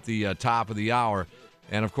for you at the top of the hour.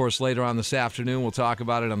 And, of course, later on this afternoon, we'll talk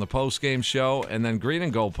about it on the postgame show, and then Green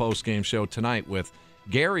and Gold postgame show tonight with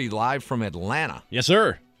Gary live from Atlanta. Yes,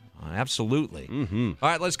 sir. Absolutely. Mm-hmm. All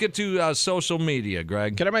right, let's get to social media,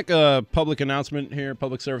 Greg. Can I make a public announcement here,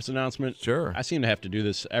 public service announcement? Sure. I seem to have to do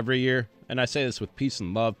this every year, and I say this with peace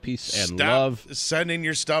and love, Stop love. sending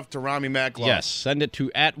your stuff to Ramie Makhlouf. Yes, send it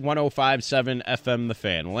to @1057 FM The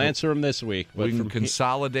Fan. We'll answer them this week. But we can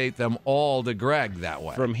consolidate them all to Greg that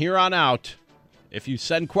way. From here on out, if you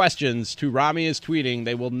send questions to Ramie is tweeting,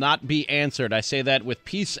 they will not be answered. I say that with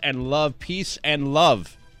peace and love,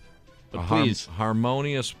 But please.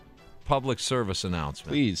 Harmonious public service announcement.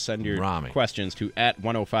 Please send your questions to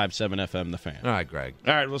 @1057 FM The Fan. All right, Greg.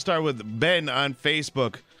 All right, we'll start with Ben on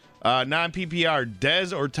Facebook. Non-PPR,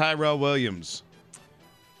 Dez or Tyrell Williams?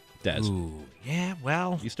 Dez. Ooh, yeah,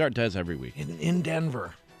 well. You start Dez every week. In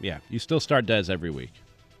Denver. Yeah, you still start Dez every week.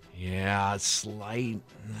 Yeah, slight.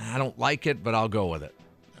 I don't like it, but I'll go with it.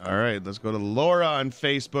 All right, let's go to Laura on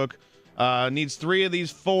Facebook. Needs 3 of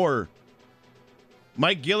these 4.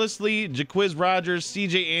 Mike Gillislee, Jaquiz Rogers,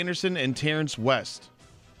 C.J. Anderson, and Terrence West.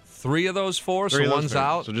 3 of those 4, so one's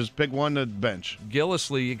out. So just pick one to bench.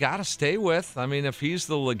 Gillislee, you got to stay with. I mean, if he's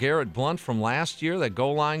the LeGarrette Blount from last year, that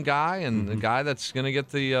goal line guy, and the guy that's going to get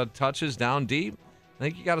the touches down deep, I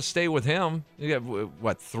think you got to stay with him. You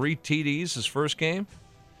got, 3 TDs his first game?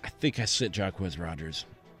 I think I sit Jaquiz Rogers.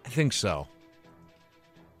 I think so.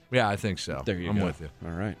 Yeah, I think so. There you I'm go. with you.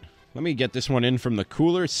 All right. Let me get this one in from the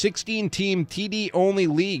cooler. 16-team TD-only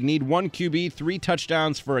league. Need 1 QB, 3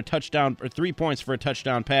 touchdowns for a touchdown, or 3 points for a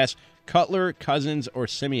touchdown pass. Cutler, Cousins, or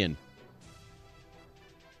Simeon?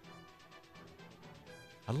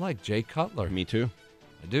 I like Jay Cutler. Me too.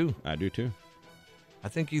 I do. I do too. I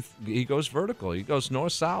think he goes vertical. He goes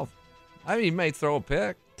north-south. I mean, he may throw a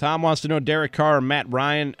pick. Tom wants to know Derek Carr or Matt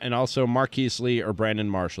Ryan, and also Marquise Lee or Brandon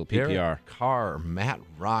Marshall, PPR. Derek Carr or Matt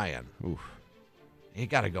Ryan. Oof. You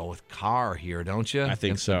got to go with Carr here, don't you? I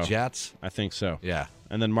think so. The Jets? I think so. Yeah.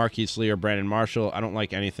 And then Marquise Lee or Brandon Marshall. I don't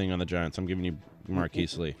like anything on the Giants. I'm giving you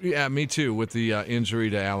Marquise Lee. Yeah, me too, with the injury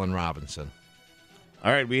to Allen Robinson.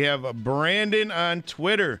 All right, we have Brandon on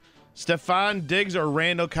Twitter. Stephon Diggs or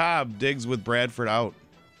Randall Cobb? Diggs with Bradford out.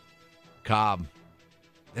 Cobb.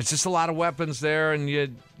 It's just a lot of weapons there, and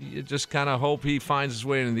you just kind of hope he finds his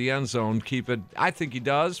way into the end zone. Keep it. I think he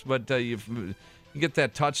does, but you get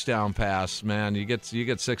that touchdown pass, man. You get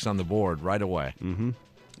 6 on the board right away. Mm-hmm.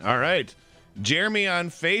 All right, Jeremy on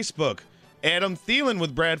Facebook. Adam Thielen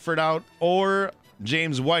with Bradford out or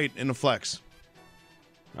James White in the flex.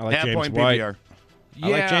 I like Half James point White. PPR. I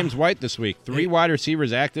like James White this week. 3 wide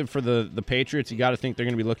receivers active for the Patriots. You got to think they're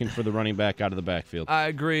going to be looking for the running back out of the backfield. I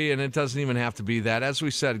agree, and it doesn't even have to be that. As we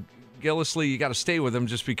said, Gillislee, you got to stay with him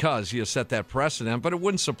just because he has set that precedent. But it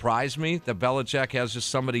wouldn't surprise me that Belichick has just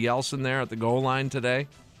somebody else in there at the goal line today.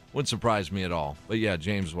 Wouldn't surprise me at all. But, yeah,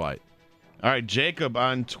 James White. All right, Jacob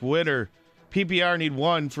on Twitter. PPR need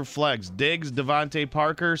 1 for flex. Diggs, Devontae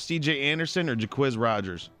Parker, C.J. Anderson, or Jaquiz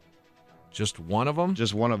Rogers? Just one of them?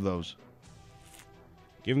 Just one of those.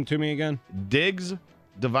 Give them to me again. Diggs,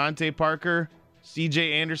 Devontae Parker,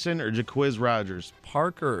 C.J. Anderson, or Jaquiz Rogers?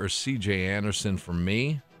 Parker or C.J. Anderson for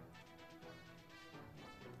me?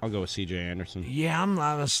 I'll go with C.J. Anderson. Yeah, I'm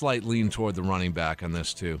a slight lean toward the running back on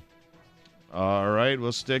this, too. All right,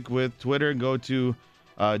 we'll stick with Twitter and go to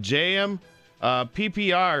JM.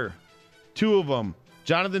 PPR, 2 of them.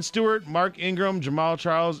 Jonathan Stewart, Mark Ingram, Jamal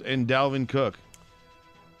Charles, and Dalvin Cook.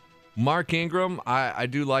 Mark Ingram, I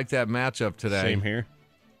do like that matchup today. Same here.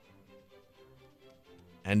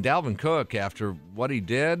 And Dalvin Cook, after what he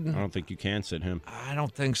did, I don't think you can sit him. I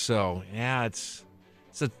don't think so. Yeah, it's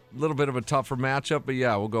a little bit of a tougher matchup, but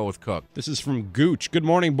yeah, we'll go with Cook. This is from Gooch. Good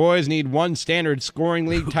morning, boys. Need 1 standard scoring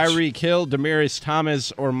league. Gooch. Tyreek Hill, Demaryius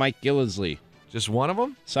Thomas, or Mike Gillislee. Just one of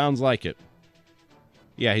them? Sounds like it.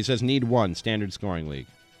 Yeah, he says need 1 standard scoring league.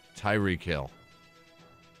 Tyreek Hill.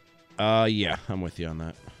 Yeah, I'm with you on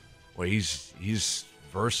that. Well, he's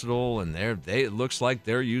versatile, and it looks like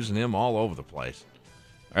they're using him all over the place.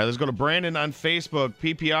 All right, let's go to Brandon on Facebook.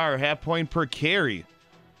 PPR, half point per carry.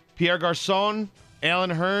 Pierre Garçon, Alan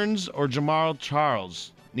Hearns, or Jamal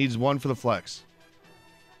Charles? Needs 1 for the flex.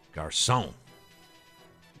 Garçon.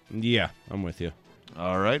 Yeah, I'm with you.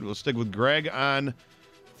 All right, we'll stick with Greg on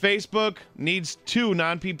Facebook. Needs 2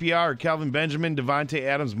 non-PPR. Calvin Benjamin, Devontae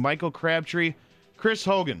Adams, Michael Crabtree, Chris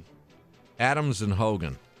Hogan. Adams and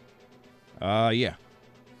Hogan. Yeah.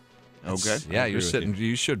 Okay. Yeah,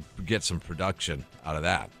 you should get some production out of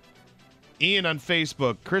that. Ian on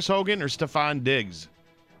Facebook, Chris Hogan or Stephon Diggs?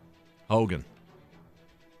 Hogan.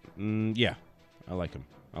 Yeah, I like him.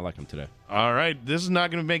 I like him today. All right. This is not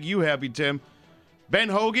going to make you happy, Tim. Ben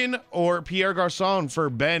Hogan or Pierre Garçon for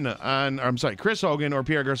Ben Chris Hogan or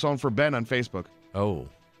Pierre Garçon for Ben on Facebook? Oh.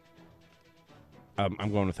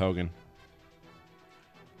 I'm going with Hogan.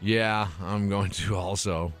 Yeah, I'm going to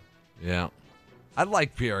also. Yeah. I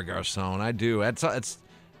like Pierre Garçon. I do.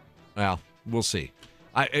 Well, we'll see.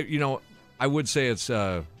 I would say it's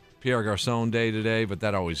Pierre Garçon Day today, but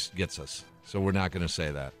that always gets us. So we're not going to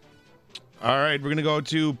say that. All right, we're going to go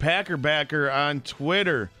to Packer Backer on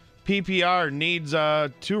Twitter. PPR needs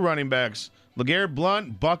 2 running backs. LeGarrette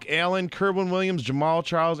Blount, Buck Allen, Kerwin Williams, Jamal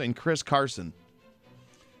Charles, and Chris Carson.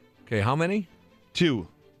 Okay, how many? 2.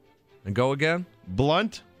 And go again?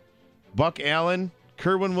 Blount, Buck Allen,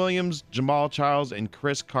 Kerwin Williams, Jamal Charles, and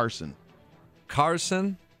Chris Carson.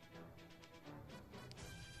 Carson?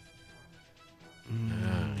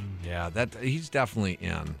 Yeah, he's definitely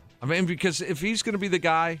in. I mean, because if he's going to be the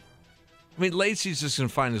guy, I mean, Lacy's just going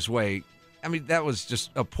to find his way. I mean, that was just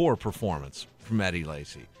a poor performance from Eddie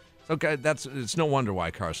Lacy. Okay, it's no wonder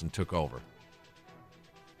why Carson took over.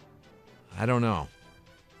 I don't know.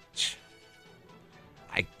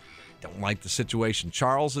 I don't like the situation.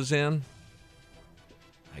 Charles is in.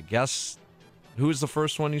 I guess. Who was the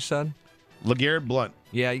first one you said? LeGarrette Blount.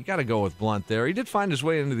 Yeah, you got to go with Blount there. He did find his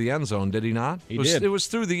way into the end zone, did he not? He did. It was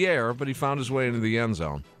through the air, but he found his way into the end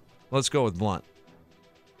zone. Let's go with Blount.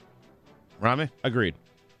 Ramie? Agreed.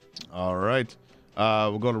 All right.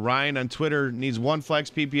 We'll go to Ryan on Twitter. Needs 1 flex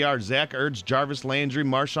PPR. Zach Ertz, Jarvis Landry,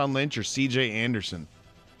 Marshawn Lynch, or C.J. Anderson.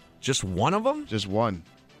 Just one of them? Just one.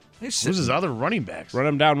 Who's his other running backs? Run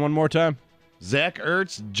them down one more time. Zach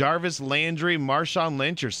Ertz, Jarvis Landry, Marshawn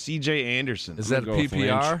Lynch, or C.J. Anderson. Is that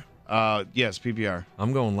PPR? Yes, PPR.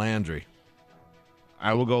 I'm going Landry.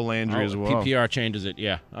 I will go Landry as well. PPR changes it.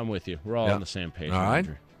 Yeah, I'm with you. We're all on the same page. All right.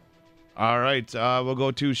 Landry. All right. We'll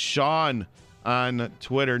go to Sean on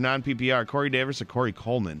Twitter, non-PPR. Corey Davis or Corey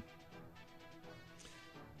Coleman?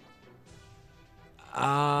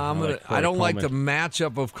 I don't like the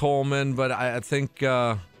matchup of Coleman, but I think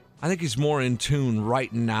he's more in tune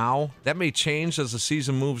right now. That may change as the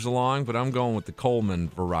season moves along, but I'm going with the Coleman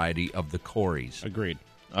variety of the Coreys. Agreed.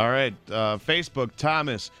 All right. Facebook,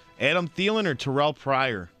 Thomas, Adam Thielen or Terrell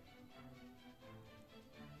Pryor?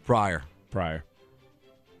 Pryor.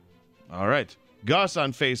 All right. Gus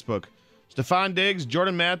on Facebook. Stephon Diggs,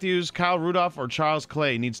 Jordan Matthews, Kyle Rudolph, or Charles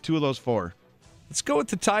Clay? Needs 2 of those 4. Let's go with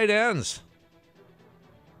the tight ends.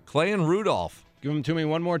 Clay and Rudolph. Give them to me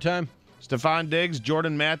one more time. Stephon Diggs,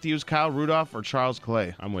 Jordan Matthews, Kyle Rudolph, or Charles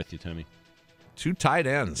Clay? I'm with you, Timmy. 2 tight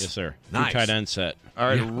ends. Yes, sir. Nice. 2 tight end set. All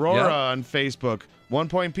right. Aurora on Facebook. 1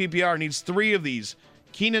 point PPR needs 3 of these.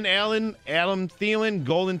 Keenan Allen, Adam Thielen,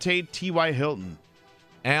 Golden Tate, T.Y. Hilton.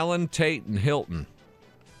 Allen, Tate, and Hilton.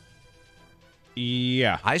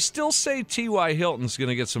 Yeah. I still say T.Y. Hilton's going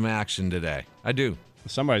to get some action today. I do.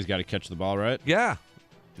 Somebody's got to catch the ball, right? Yeah.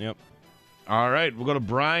 Yep. All right. We'll go to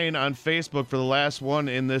Brian on Facebook for the last one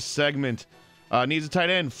in this segment. Needs a tight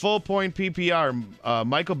end. Full point PPR.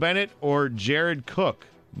 Michael Bennett or Jared Cook?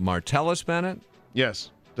 Martellus Bennett? Yes.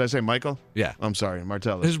 Did I say Michael? Yeah. I'm sorry.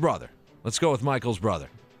 Martellus. His brother. Let's go with Michael's brother.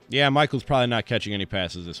 Yeah, Michael's probably not catching any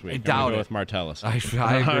passes this week. I doubt go it. with Martellus. I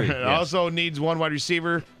agree. Yes. Also needs 1 wide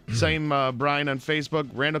receiver. Same Brian on Facebook.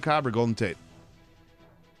 Randall Cobb or Golden Tate?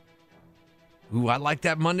 Ooh, I like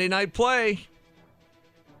that Monday night play.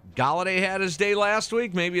 Galladay had his day last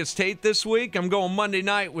week. Maybe it's Tate this week. I'm going Monday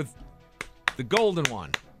night with the golden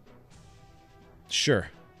one. Sure.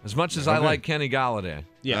 As much as I like Kenny Galladay.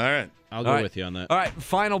 Yeah. All right. I'll go with you on that. All right,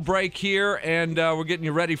 final break here, and we're getting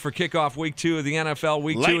you ready for kickoff week 2 of the NFL,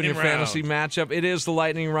 week 2 in your fantasy matchup. It is the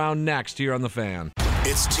lightning round next here on The Fan.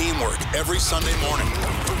 It's teamwork every Sunday morning.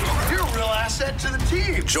 You're a real asset to the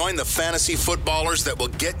team. Join the fantasy footballers that will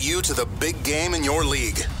get you to the big game in your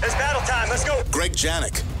league. It's battle time. Let's go. Greg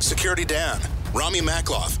Janik, Security Dan, Ramie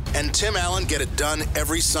Makhlouf, and Tim Allen get it done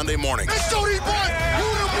every Sunday morning. Let's do these boys. Who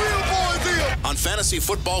the real boys here? On Fantasy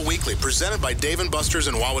Football Weekly, presented by Dave & Buster's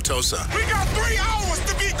in Wauwatosa. We got 3 hours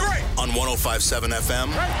to be great. On 105.7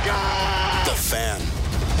 FM, Let's go. The Fan.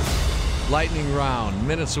 Lightning round,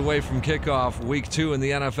 minutes away from kickoff, week 2 in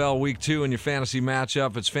the NFL, week 2 in your fantasy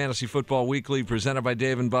matchup. It's Fantasy Football Weekly, presented by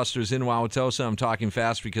Dave & Buster's in Wauwatosa. I'm talking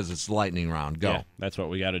fast because it's lightning round. Go. Yeah, that's what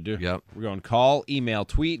we got to do. Yep. We're going call, email,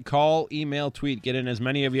 tweet, call, email, tweet. Get in as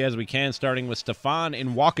many of you as we can, starting with Stefan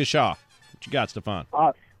in Waukesha. What you got, Stefan?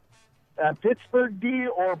 Pittsburgh D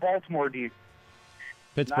or Baltimore D?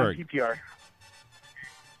 Pittsburgh.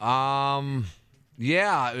 Non-PPR.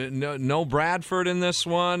 Yeah, no Bradford in this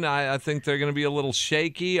one. I think they're going to be a little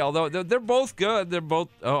shaky, although they're both good. They're both.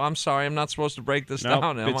 Oh, I'm sorry. I'm not supposed to break this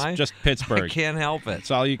down, am I? It's just Pittsburgh. I can't help it.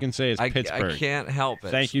 That's all you can say is Pittsburgh. I can't help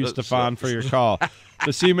it. Thank you, Stefan, for your call.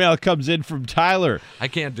 This email comes in from Tyler. I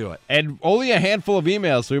can't do it. And only a handful of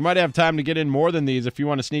emails, so we might have time to get in more than these if you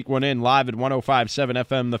want to sneak one in live at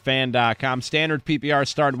 1057fmthefan.com. Standard PPR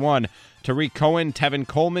start 1. Tariq Cohen, Tevin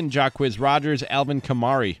Coleman, Jacquizz Rodgers, Alvin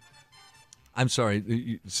Kamara. I'm sorry,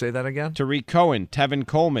 you say that again? Tariq Cohen, Tevin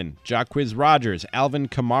Coleman, Jacquizz Rodgers, Alvin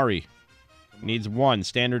Kamara. Needs 1,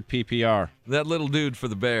 standard PPR. That little dude for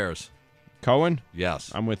the Bears. Cohen?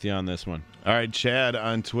 Yes. I'm with you on this one. All right, Chad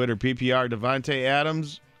on Twitter, PPR, Devontae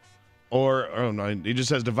Adams, oh no, he just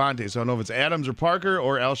says Devontae, so I don't know if it's Adams or Parker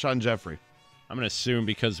or Alshon Jeffrey. I'm going to assume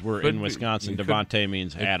because we're in Wisconsin, Devontae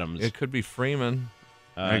means Adams. It could be Freeman.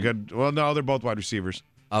 Well, no, they're both wide receivers.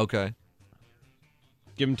 Okay.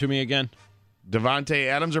 Give them to me again. Devontae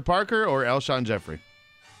Adams or Parker or Alshon Jeffrey?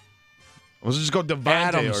 Let's just go Devontae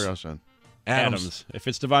Adams. or Alshon. Adams. If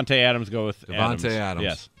it's Devontae Adams, go with Devontae Adams.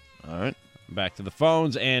 Yes. All right. Back to the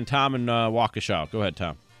phones, and Tom and Waukesha. Go ahead,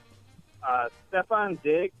 Tom. Stephon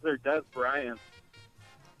Diggs or Des Bryant?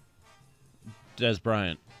 Des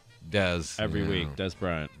Bryant. Every week, Des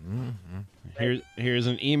Bryant. Mm-hmm. Here's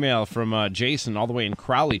an email from Jason all the way in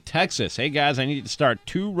Crowley, Texas. Hey, guys, I need to start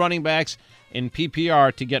 2 running backs in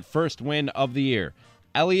PPR to get first win of the year.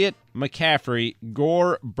 Elliott, McCaffrey,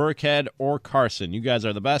 Gore, Burkhead, or Carson. You guys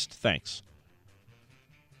are the best. Thanks.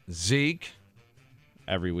 Zeke.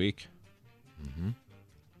 Every week. Mm-hmm.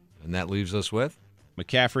 And that leaves us with?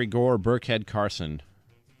 McCaffrey, Gore, Burkhead, Carson.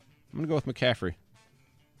 I'm going to go with McCaffrey.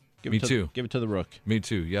 Me too. Give it to the Rook. Me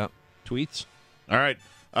too, yep. Tweets? All right.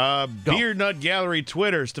 Beard Nut Gallery,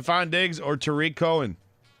 Twitter, Stephon Diggs or Tariq Cohen?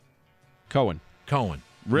 Cohen.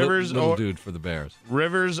 Rivers little or dude for the Bears.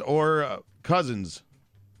 Rivers or Cousins?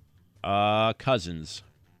 Cousins.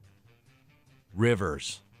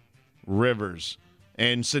 Rivers.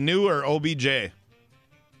 And Sanu or OBJ?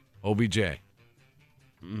 OBJ.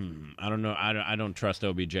 I don't know. I don't trust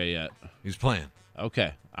OBJ yet. He's playing.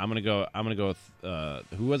 Okay. I'm gonna go with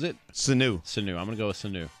who was it? Sanu. I'm gonna go with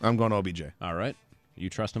Sanu. I'm going OBJ. All right. You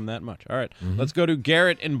trust him that much. All right. Let's go to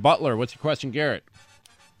Garrett in Butler. What's your question, Garrett?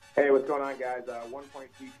 Hey, what's going on, guys? 1 point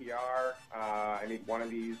PPR. I need one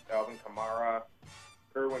of these: Alvin Kamara,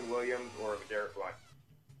 Kerwin Williams, or Garrett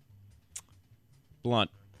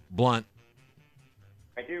Blunt. Blunt.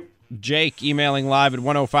 Thank you. Jake emailing live at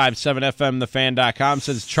 1057fmthefan.com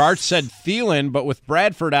says Chart said Thielen, but with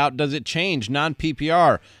Bradford out, does it change?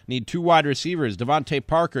 Non-PPR. Need 2 wide receivers. Devontae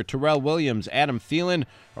Parker, Terrell Williams, Adam Thielen,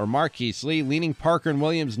 or Marquise Lee. Leaning Parker and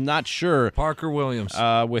Williams, not sure. Parker Williams.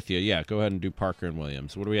 With you. Yeah, go ahead and do Parker and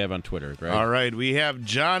Williams. What do we have on Twitter, Greg? All right, we have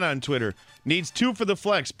John on Twitter. Needs 2 for the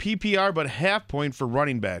flex. PPR, but half point for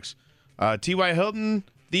running backs. T.Y. Hilton,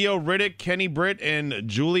 Theo Riddick, Kenny Britt, and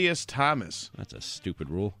Julius Thomas. That's a stupid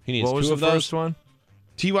rule. He needs 2 of those. What was the first one?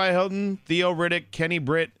 T.Y. Hilton, Theo Riddick, Kenny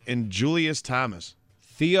Britt, and Julius Thomas.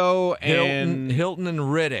 Theo and Hilton and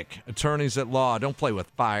Riddick, attorneys at law. Don't play with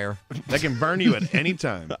fire. That can burn you at any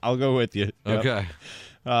time. I'll go with you. Yep. Okay.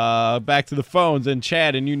 Back to the phones. And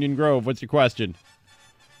Chad in Union Grove, what's your question?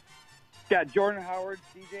 Got Jordan Howard,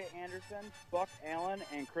 C.J. Anderson, Buck Allen,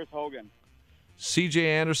 and Chris Hogan. C.J.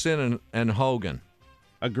 Anderson and Hogan.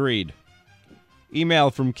 Agreed.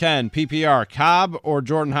 Email from Ken, PPR, Cobb or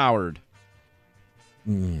Jordan Howard?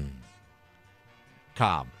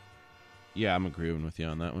 Cobb. Yeah, I'm agreeing with you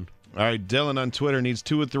on that one. All right, Dylan on Twitter needs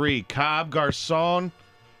 2 or 3. Cobb, Garcon,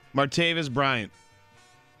 Martavis Bryant.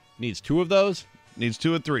 Needs 2 of those? Needs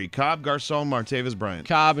 2 or 3. Cobb, Garcon, Martavis Bryant.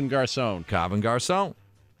 Cobb and Garcon.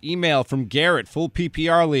 Email from Garrett, full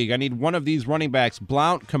PPR league. I need one of these running backs,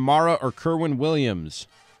 Blount, Kamara, or Kerwin Williams.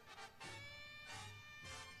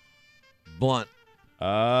 Blunt. Yeah,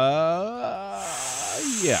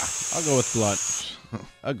 I'll go with Blunt.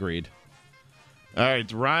 Agreed. All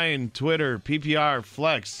right, Ryan, Twitter, PPR,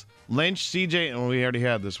 Flex, Lynch, CJ, and we already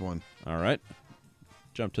had this one. All right.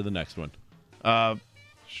 Jump to the next one. Had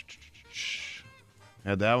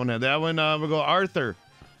that one. We'll go Arthur,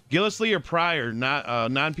 Gillisley or Pryor,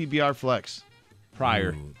 non-PPR Flex.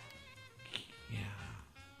 Pryor. Yeah.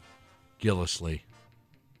 Gillisley.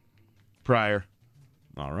 Pryor.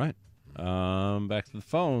 All right. Back to the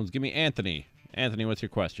phones. Give me Anthony. Anthony, what's your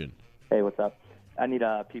question? Hey, what's up? I need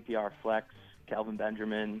a PPR flex, Calvin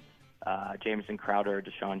Benjamin, Jameson Crowder,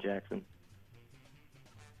 Deshaun Jackson.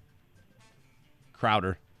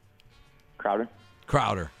 Crowder.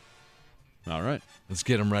 All right. Let's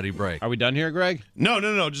get him ready break. Are we done here, Greg? No.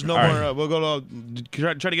 Just no all more. Right. We'll go to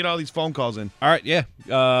try to get all these phone calls in. All right, yeah.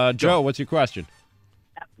 Joe, what's your question?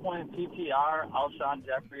 2-point PPR, Alshon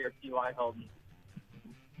Jeffrey or T.Y.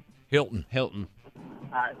 Hilton. Hilton. All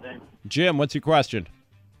right, thanks. Jim, what's your question?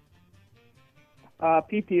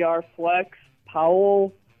 PPR flex,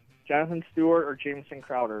 Powell, Jonathan Stewart, or Jameson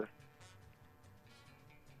Crowder?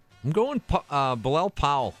 I'm going Bilal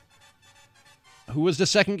Powell. Who was the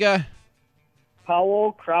second guy?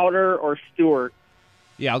 Powell, Crowder, or Stewart?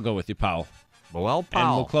 Yeah, I'll go with you, Powell. Bilal Powell.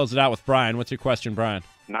 And we'll close it out with Brian. What's your question, Brian?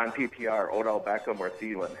 Non-PPR, Odell Beckham or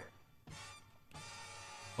Thielen?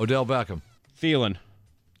 Odell Beckham. Thielen.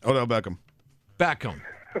 Odell Beckham.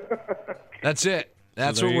 That's it.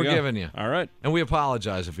 That's So what there we're you go. giving you. All right. And we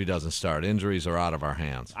apologize if he doesn't start. Injuries are out of our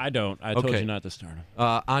hands. I don't. I told you not to start him.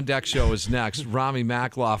 On Deck Show is next. Ramie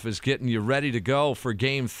Makhlouf is getting you ready to go for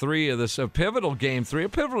Game 3 of this pivotal Game 3, a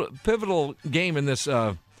pivotal game in this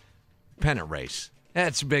pennant race.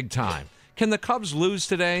 That's big time. Can the Cubs lose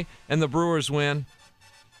today and the Brewers win?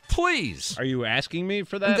 Please. Are you asking me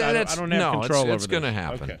for that? I don't have control over this. It's going to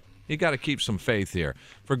happen. Okay. You got to keep some faith here.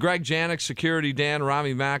 For Greg Janik, Security Dan,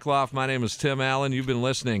 Ramie Makhlouf, my name is Tim Allen. You've been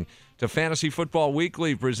listening to Fantasy Football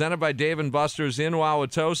Weekly, presented by Dave & Buster's in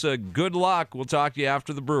Wauwatosa. Good luck. We'll talk to you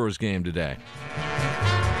after the Brewers game today.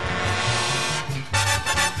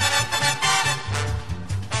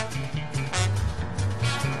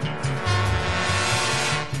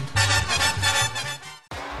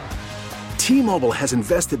 T-Mobile has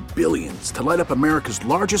invested billions to light up America's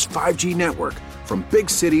largest 5G network, from big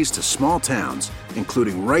cities to small towns,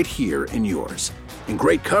 including right here in yours. And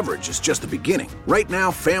great coverage is just the beginning. Right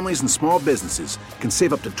now, families and small businesses can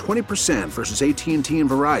save up to 20% versus AT&T and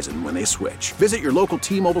Verizon when they switch. Visit your local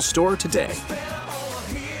T-Mobile store today.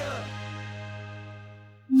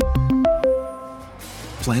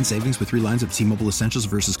 Plan savings with 3 lines of T-Mobile Essentials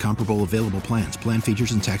versus comparable available plans. Plan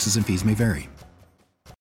features and taxes and fees may vary.